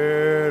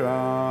जय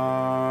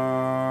Ram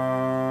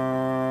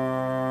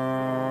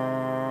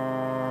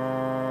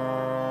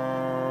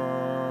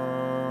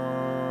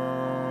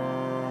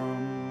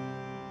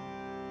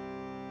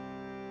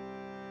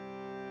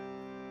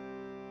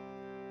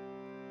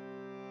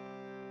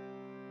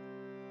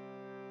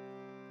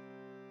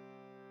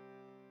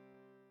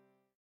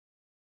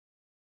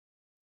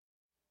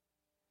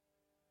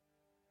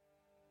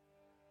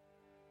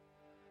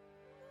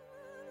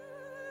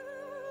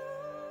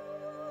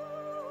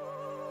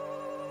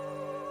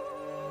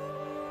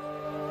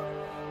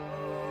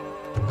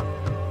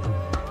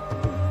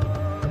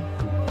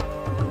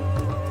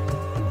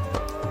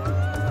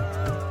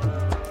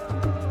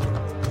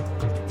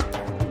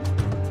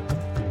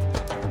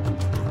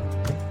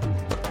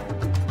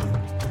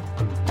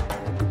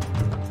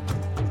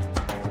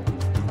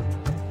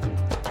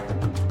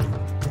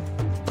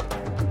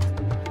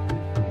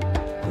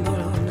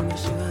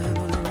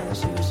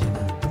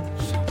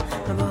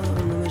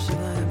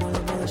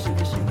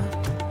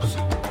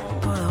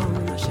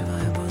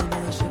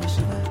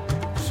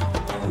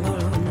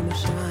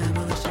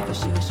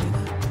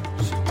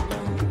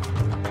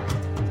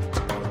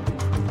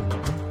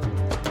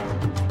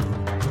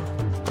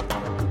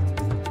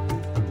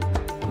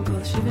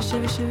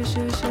Shiva Shiva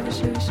Shiva Shiva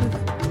Shiva Shiva.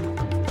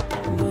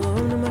 Bolo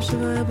Om Namah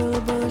Shivaya, Bolo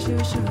Bolo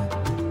Shiva Shiva.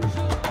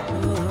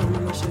 Bolo Om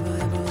Namah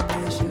Shivaya, Bolo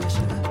Bolo Shiva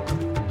Shiva.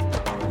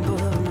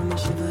 Bolo Om Namah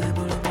Shivaya,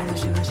 Bolo Bolo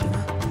Shiva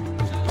Shiva.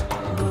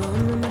 Bolo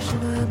Om Namah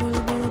Shivaya, Bolo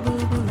Bolo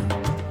Bolo Bolo.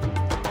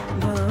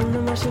 Bolo Om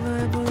Namah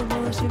Shivaya, Bolo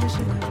Bolo Shiva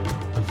Shiva.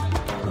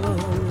 Bolo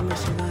Om Namah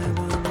Shivaya,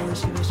 Bolo Bolo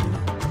Shiva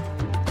Shiva.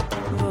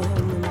 Bolo Om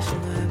Namah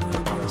Shivaya, Bolo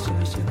Bolo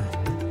Shiva Shiva.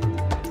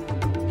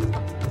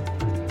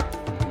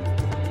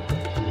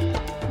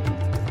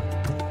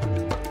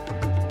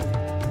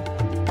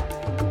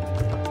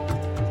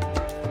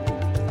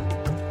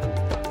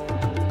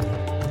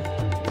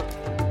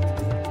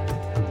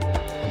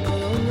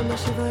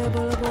 Shivaya,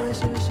 Bolo Bolo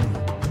Shiva Shiva.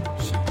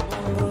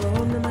 Bolo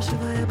Om Namah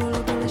Shivaya, Bolo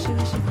Bolo Shiva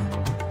Shiva.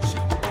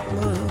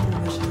 Bolo Om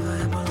Namah Shivaya,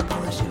 Bolo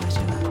Bolo Shiva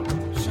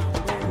Shiva.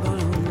 Bolo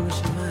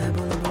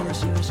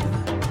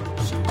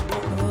Om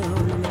Namah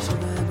Shivaya, Bolo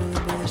Bolo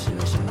Shiva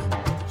Shiva.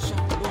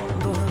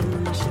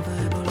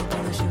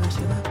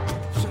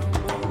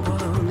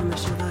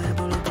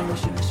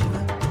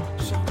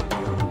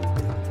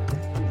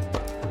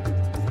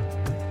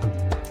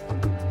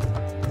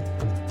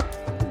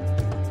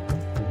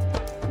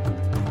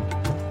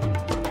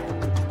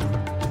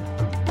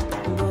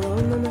 Bolo Om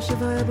Namah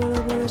Shivaya, Bolo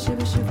Bolo Shiva Shiva. Bolo Om Namah Shivaya, Bolo Bolo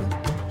Shiva Shiva.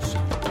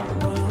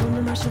 Bolo Om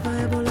Namah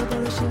Shivaya, Bolo Bolo Shiva Shiva. Namah Shivaya, Bolo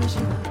Bolo Shiva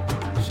Shiva.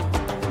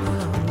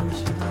 Bolo Om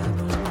Namah Shivaya,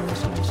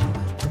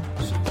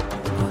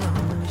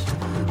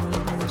 Bolo Bolo Shiva Shiva. Bolo Om Namah Shivaya, Bolo Bolo Shiva Shiva. Bolo Om Namah Shivaya, Bolo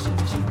Bolo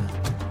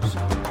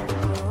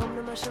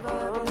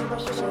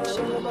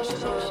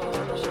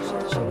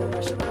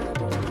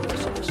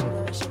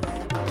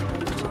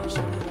Shiva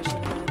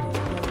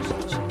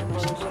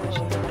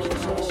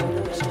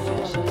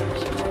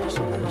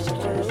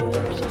Shiva.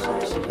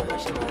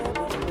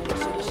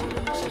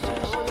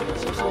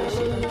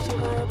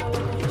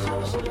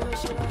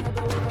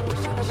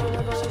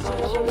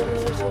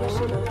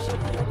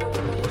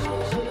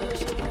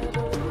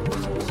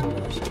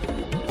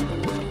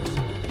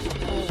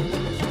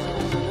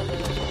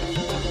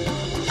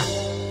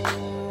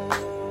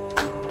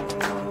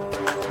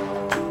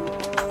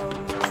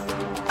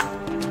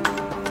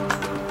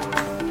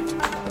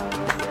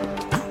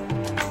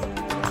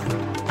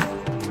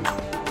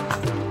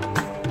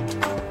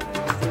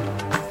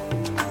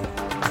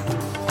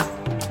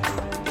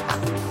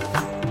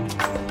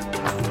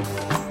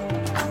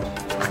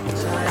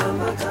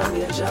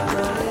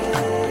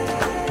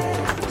 Om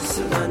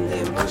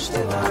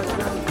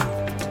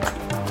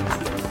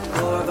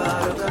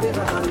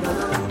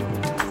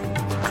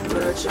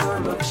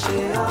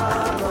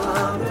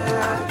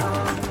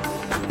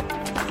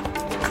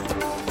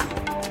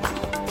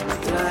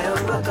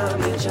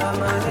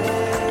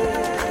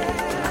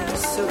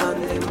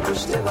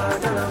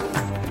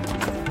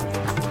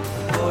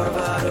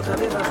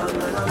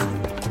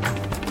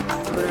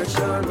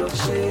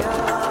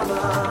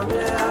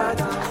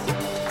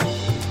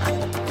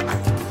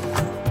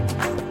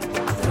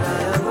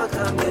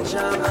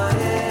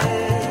Shivaya,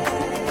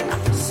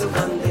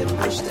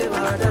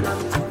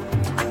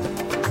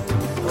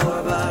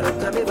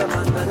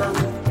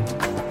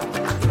 Bolo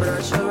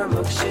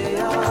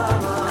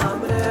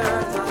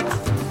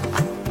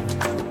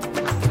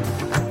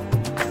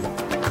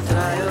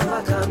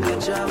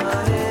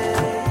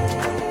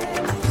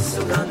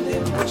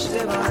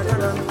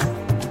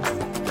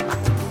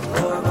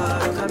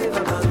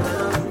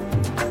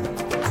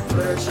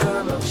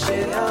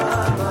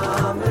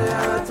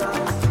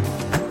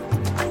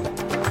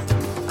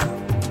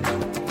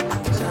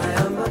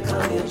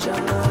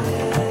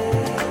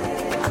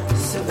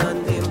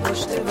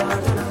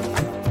Bolo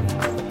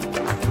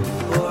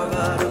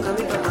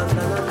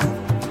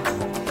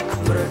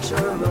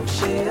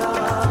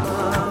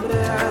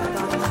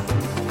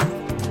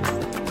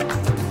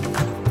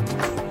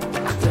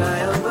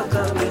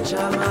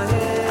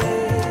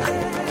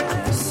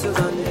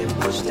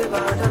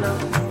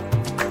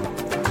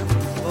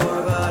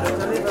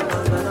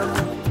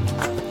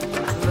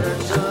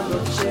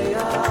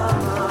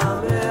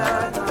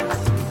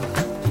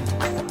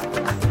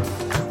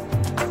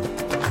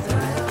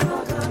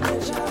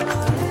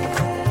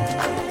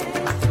Shiva. Bolo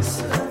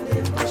Om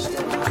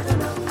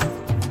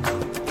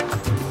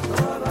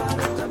Namah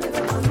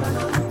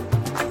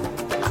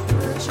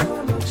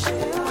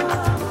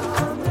Shivaya, Bolo Bolo Shiva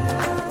Shiva.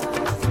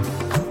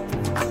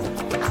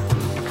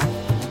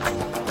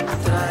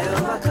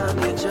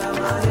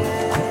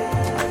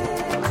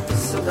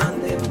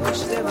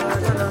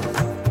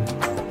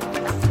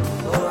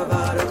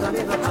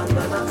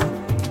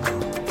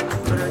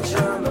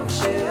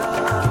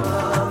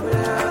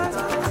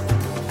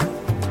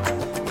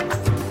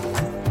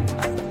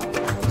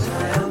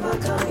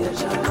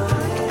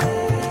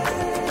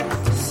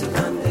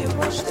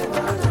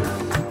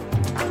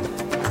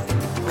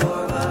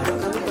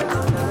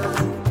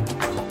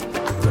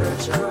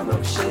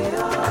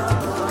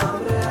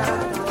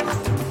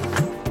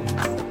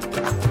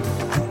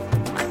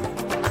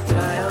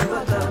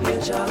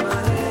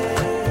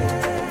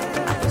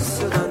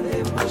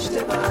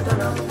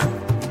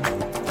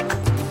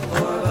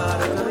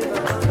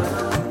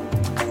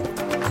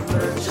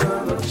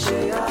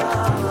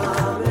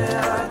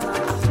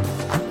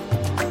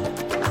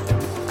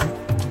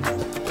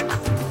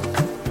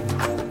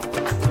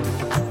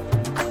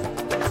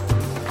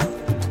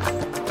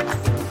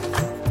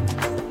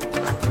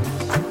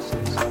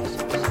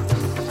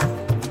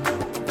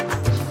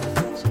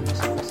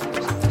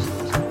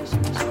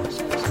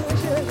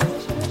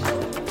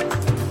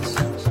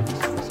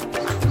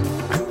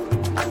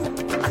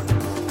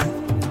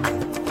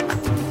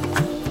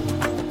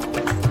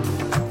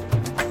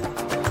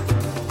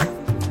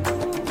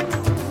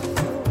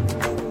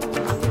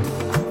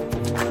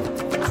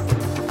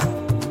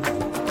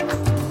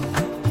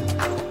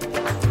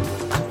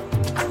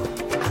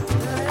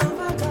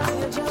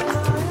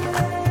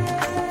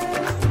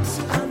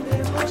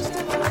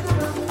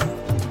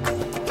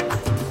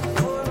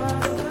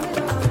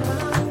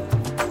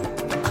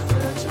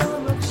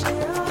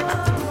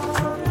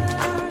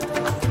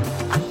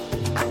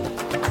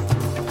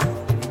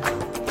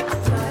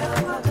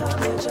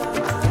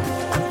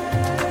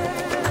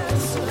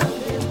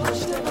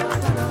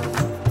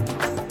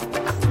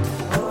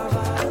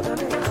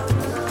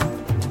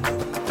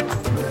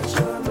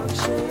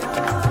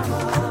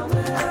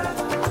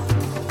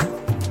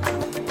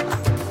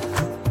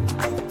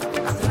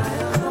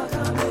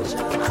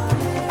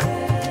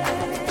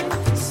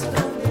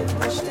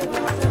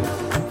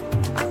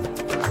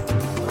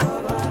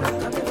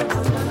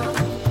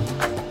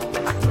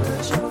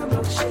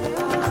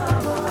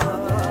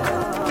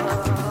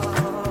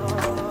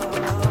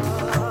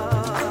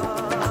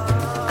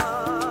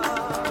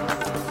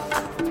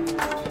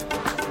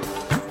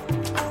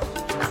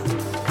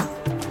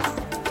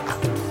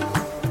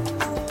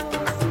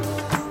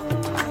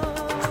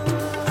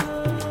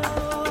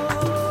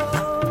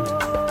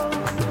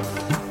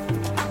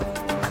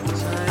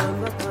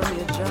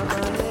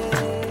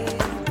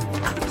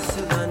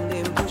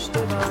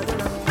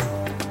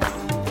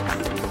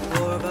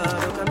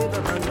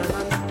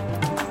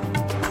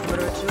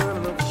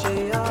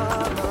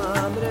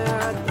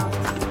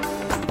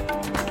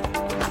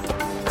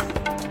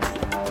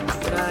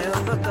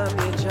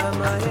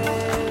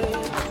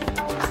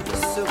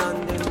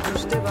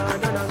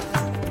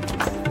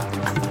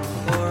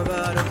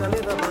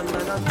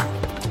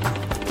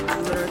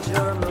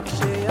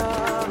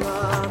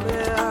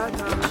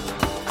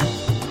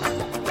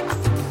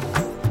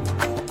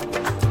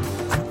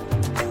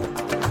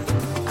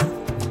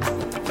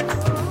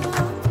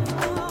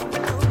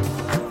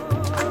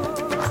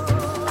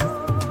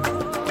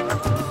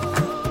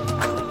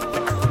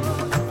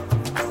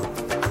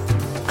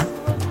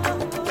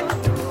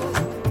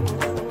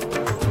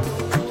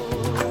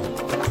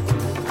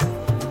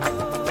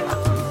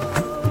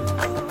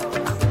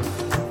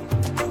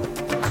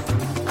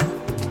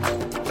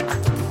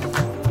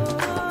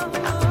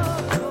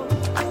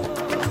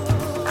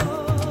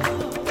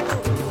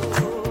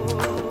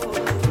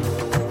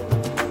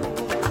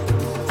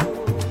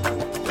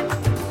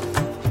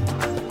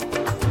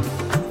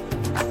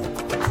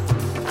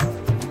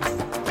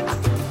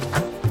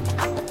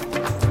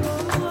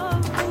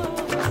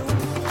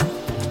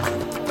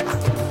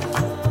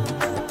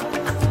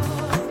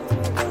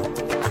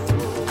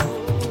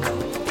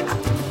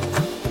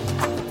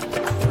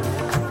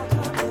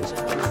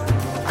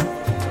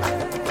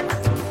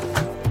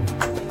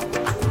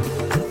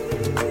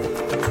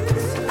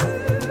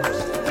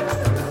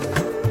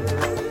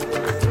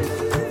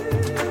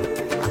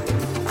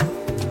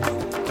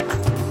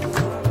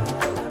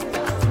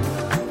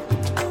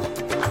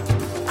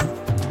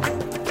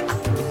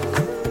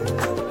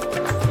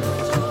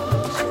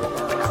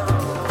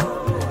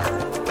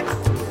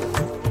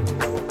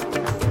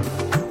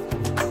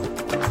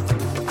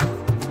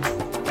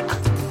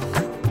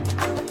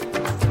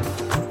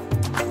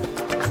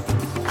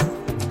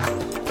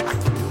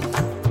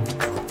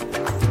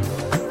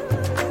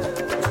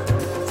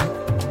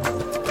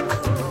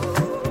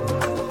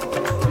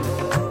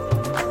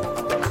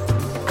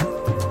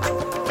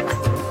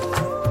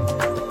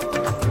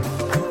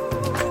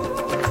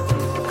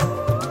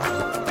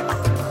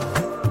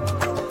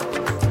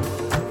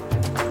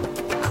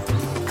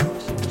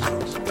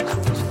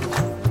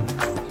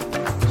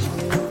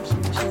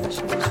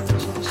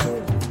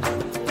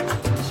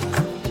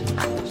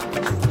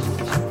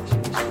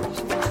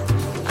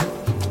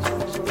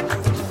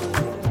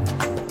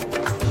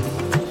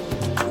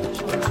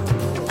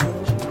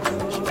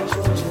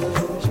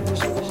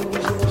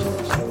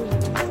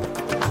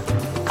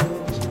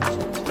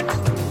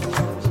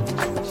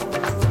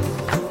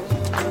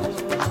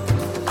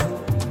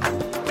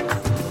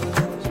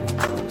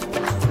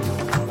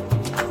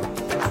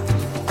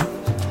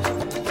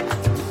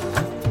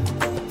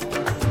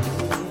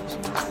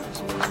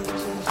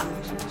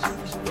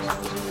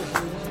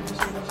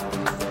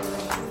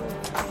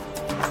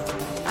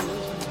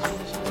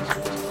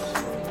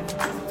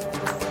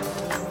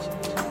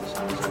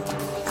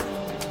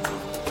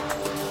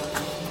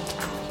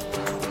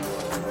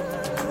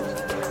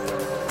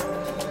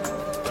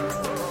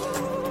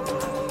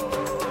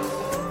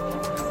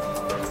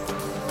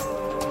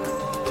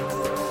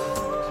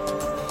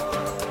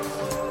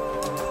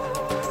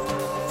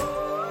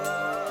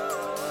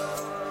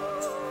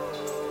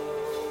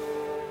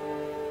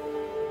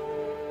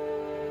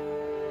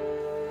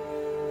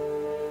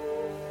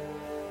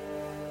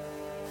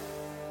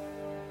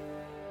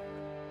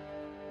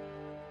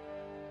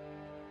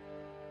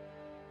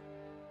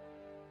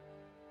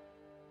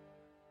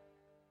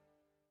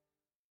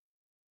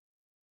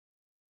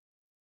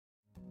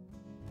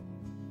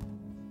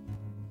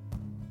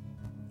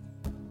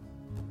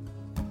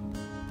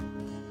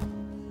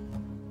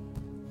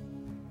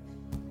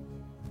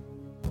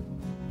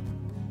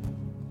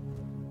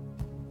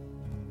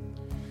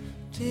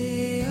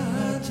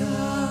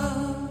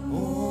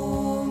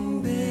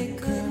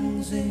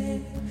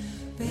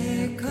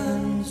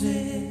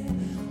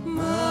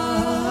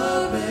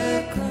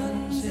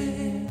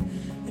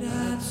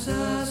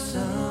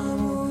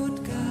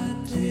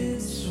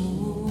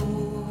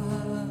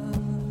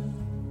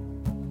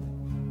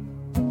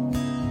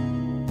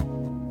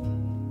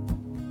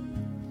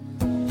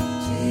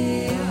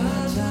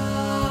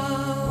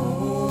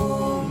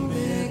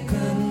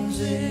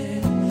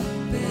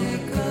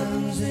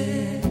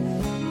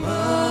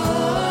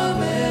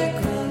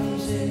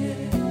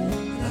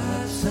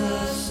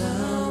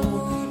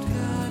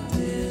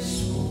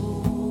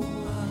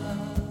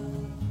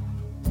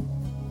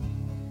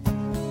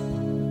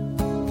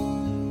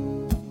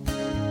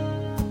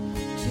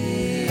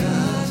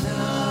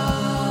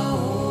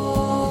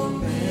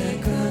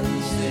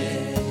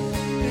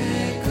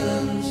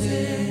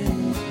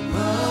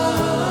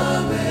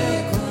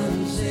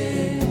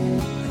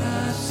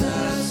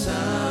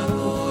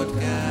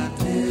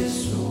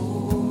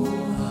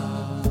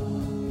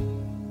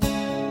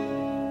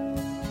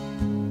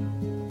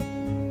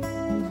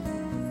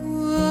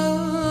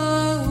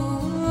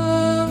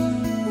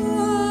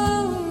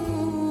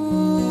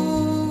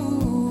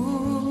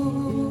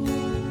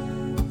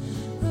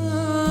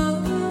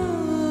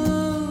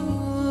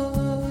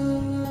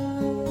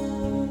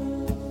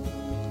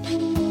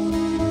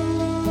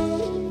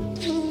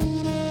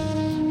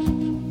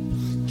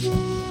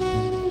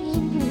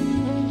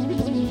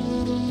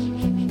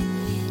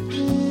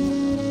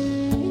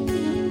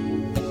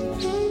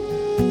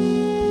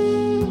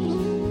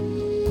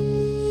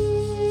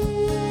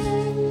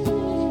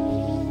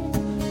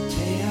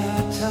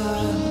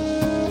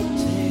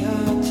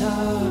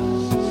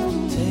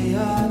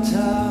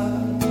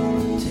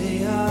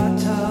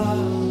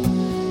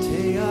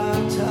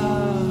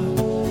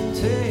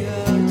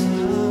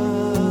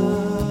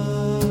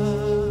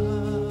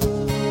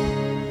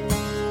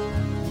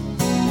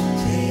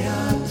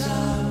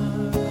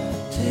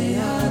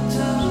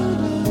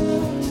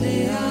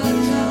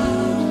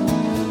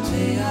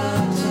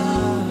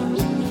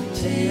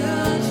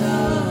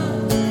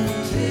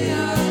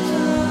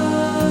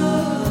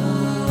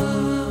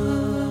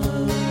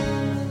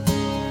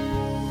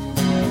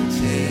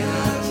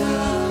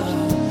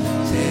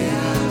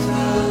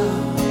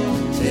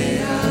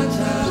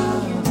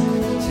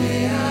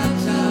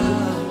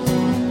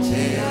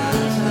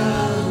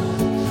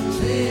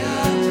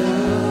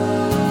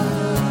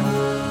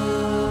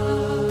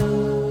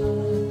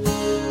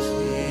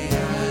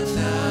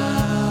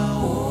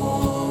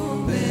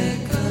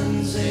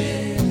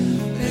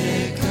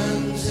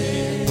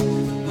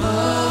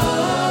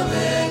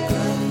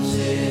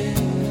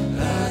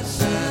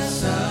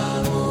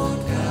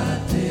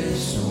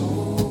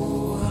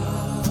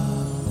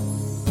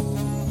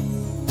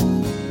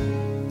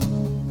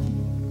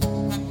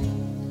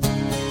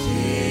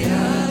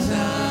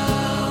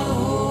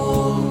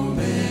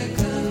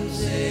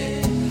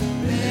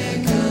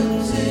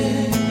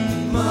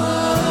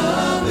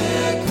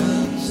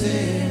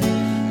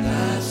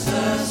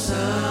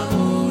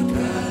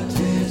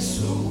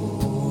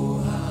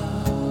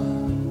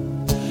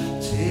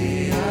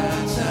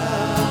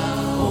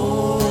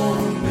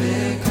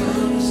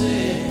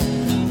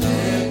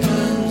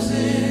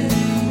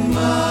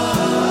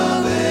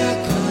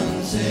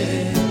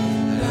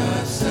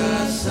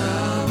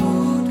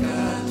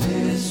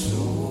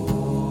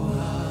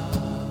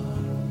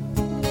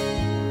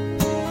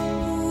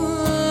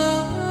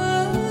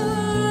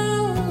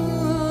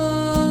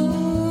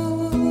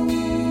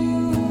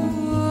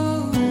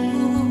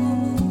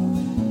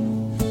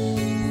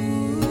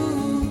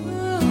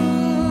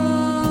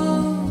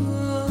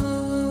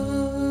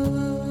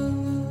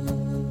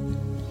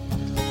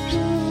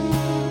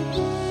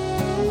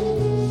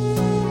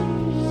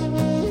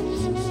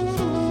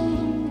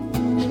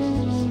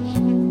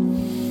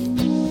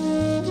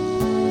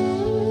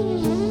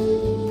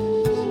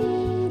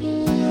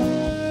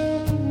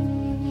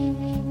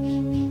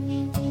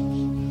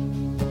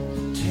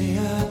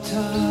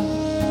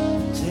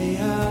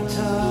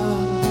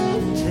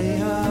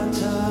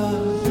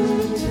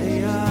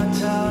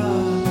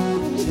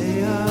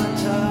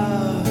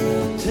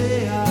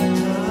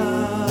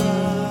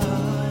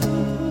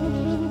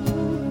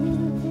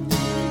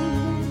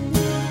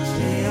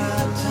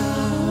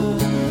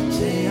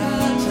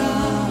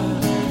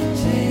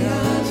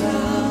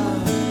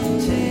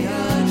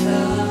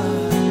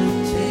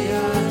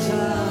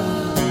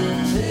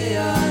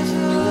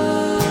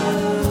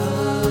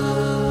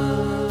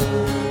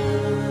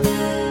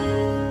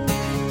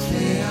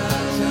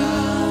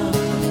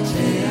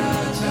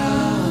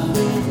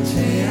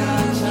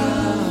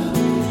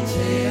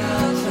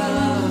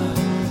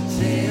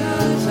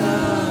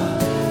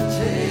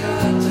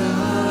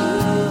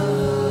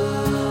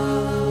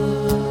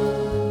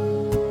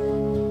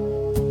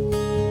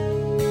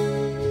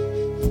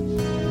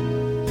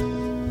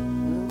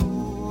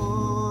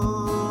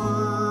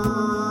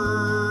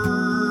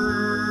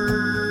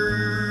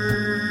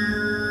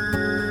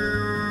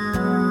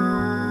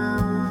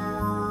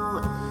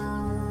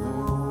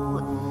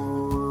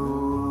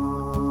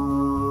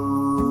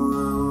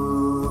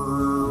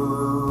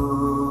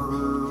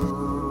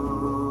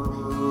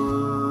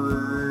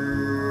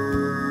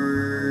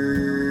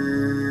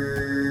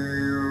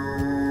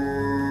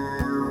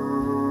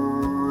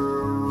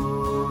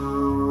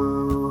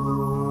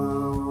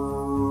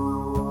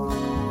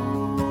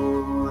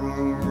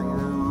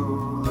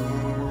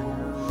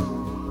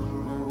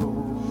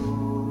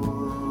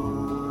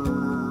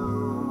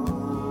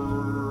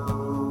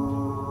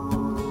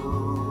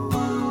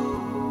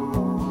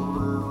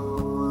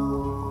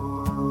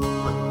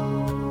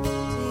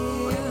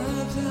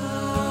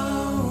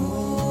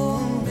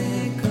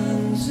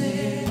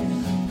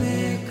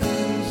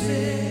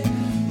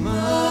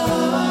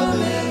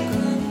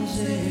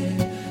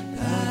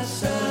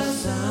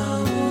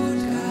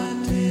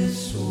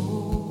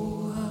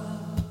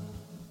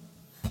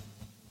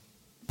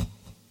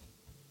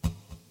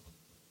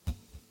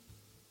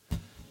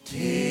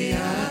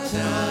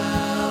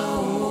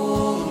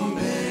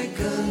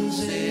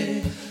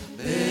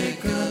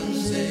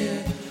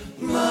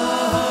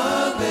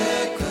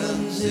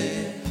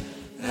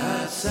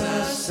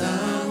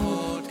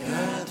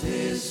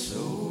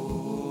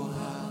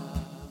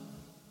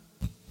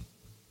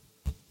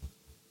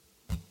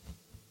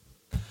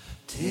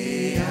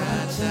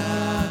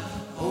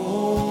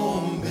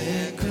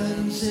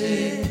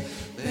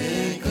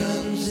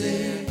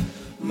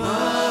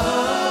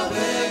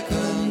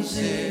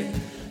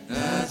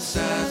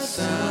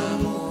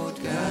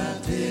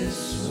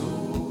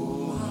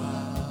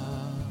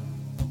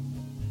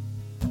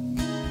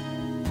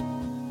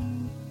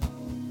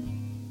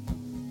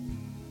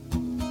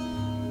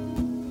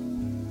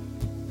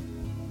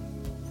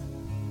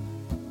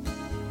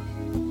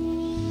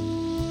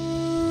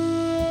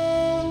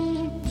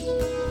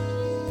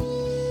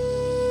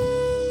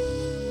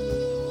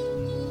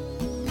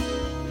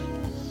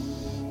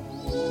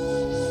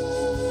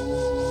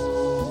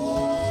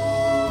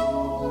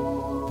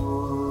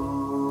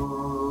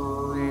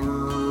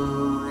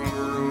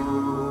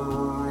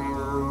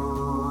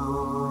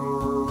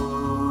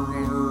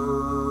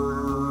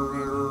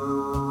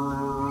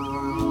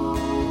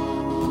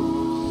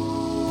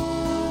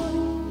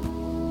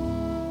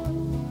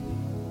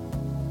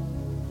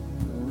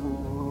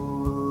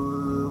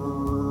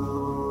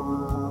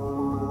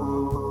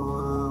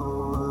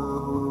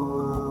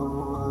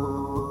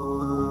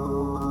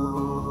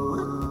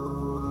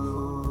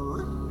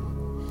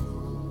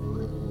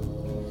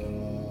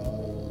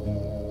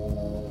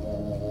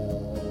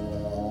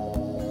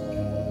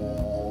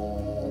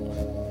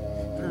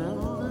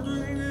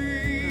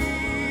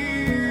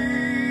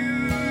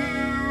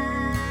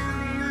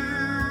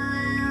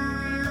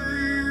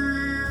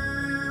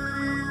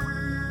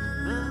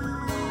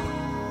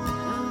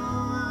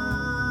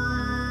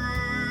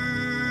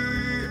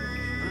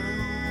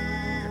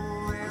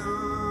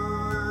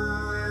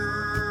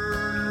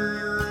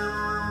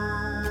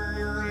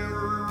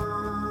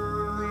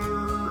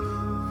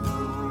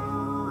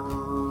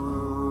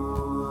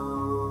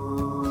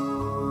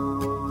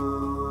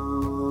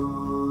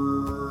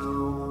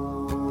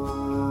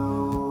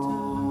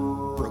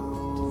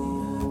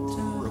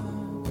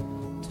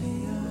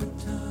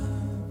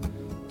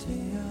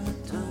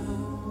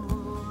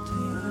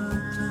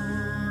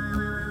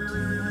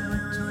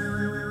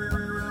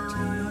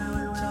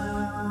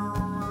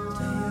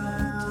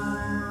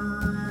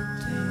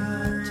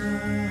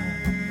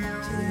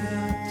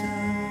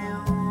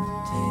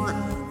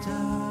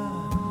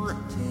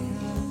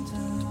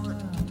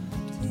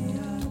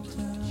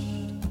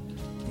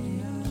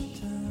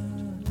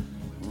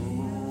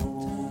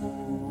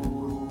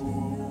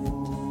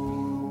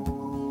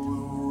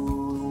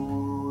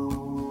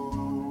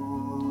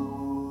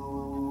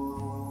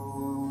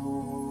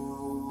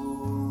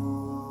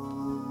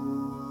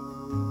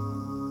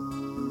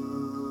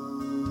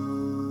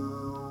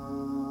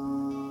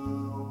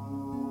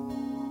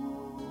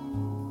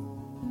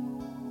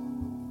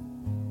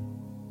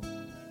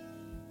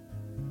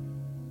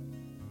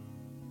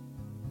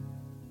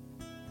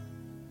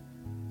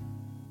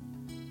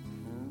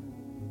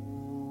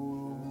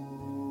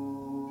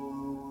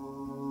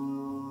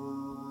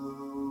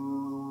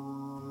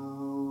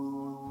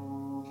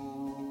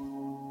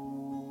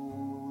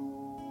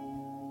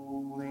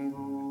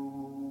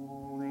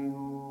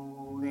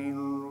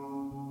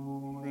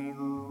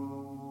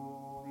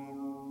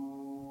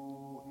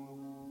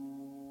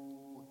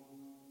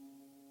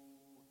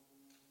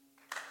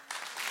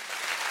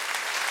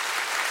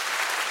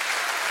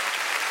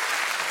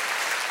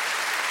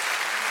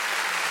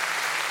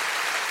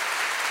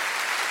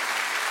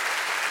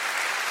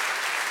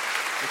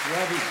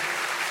 Ravi.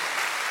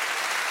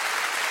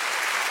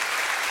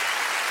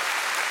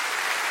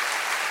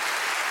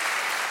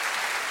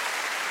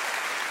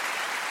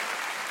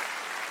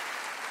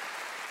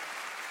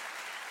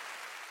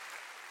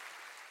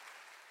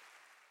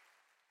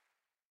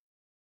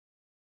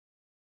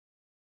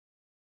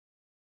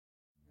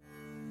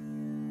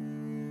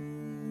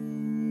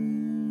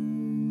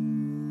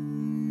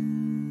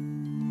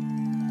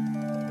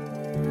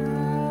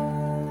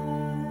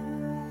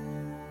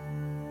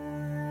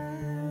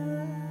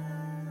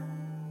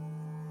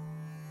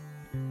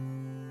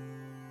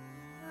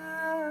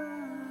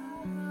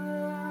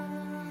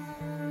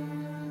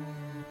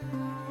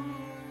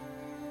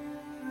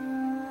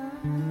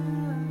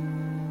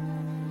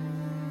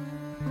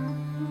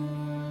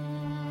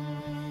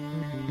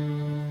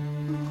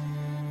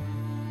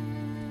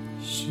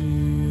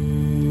 Shiva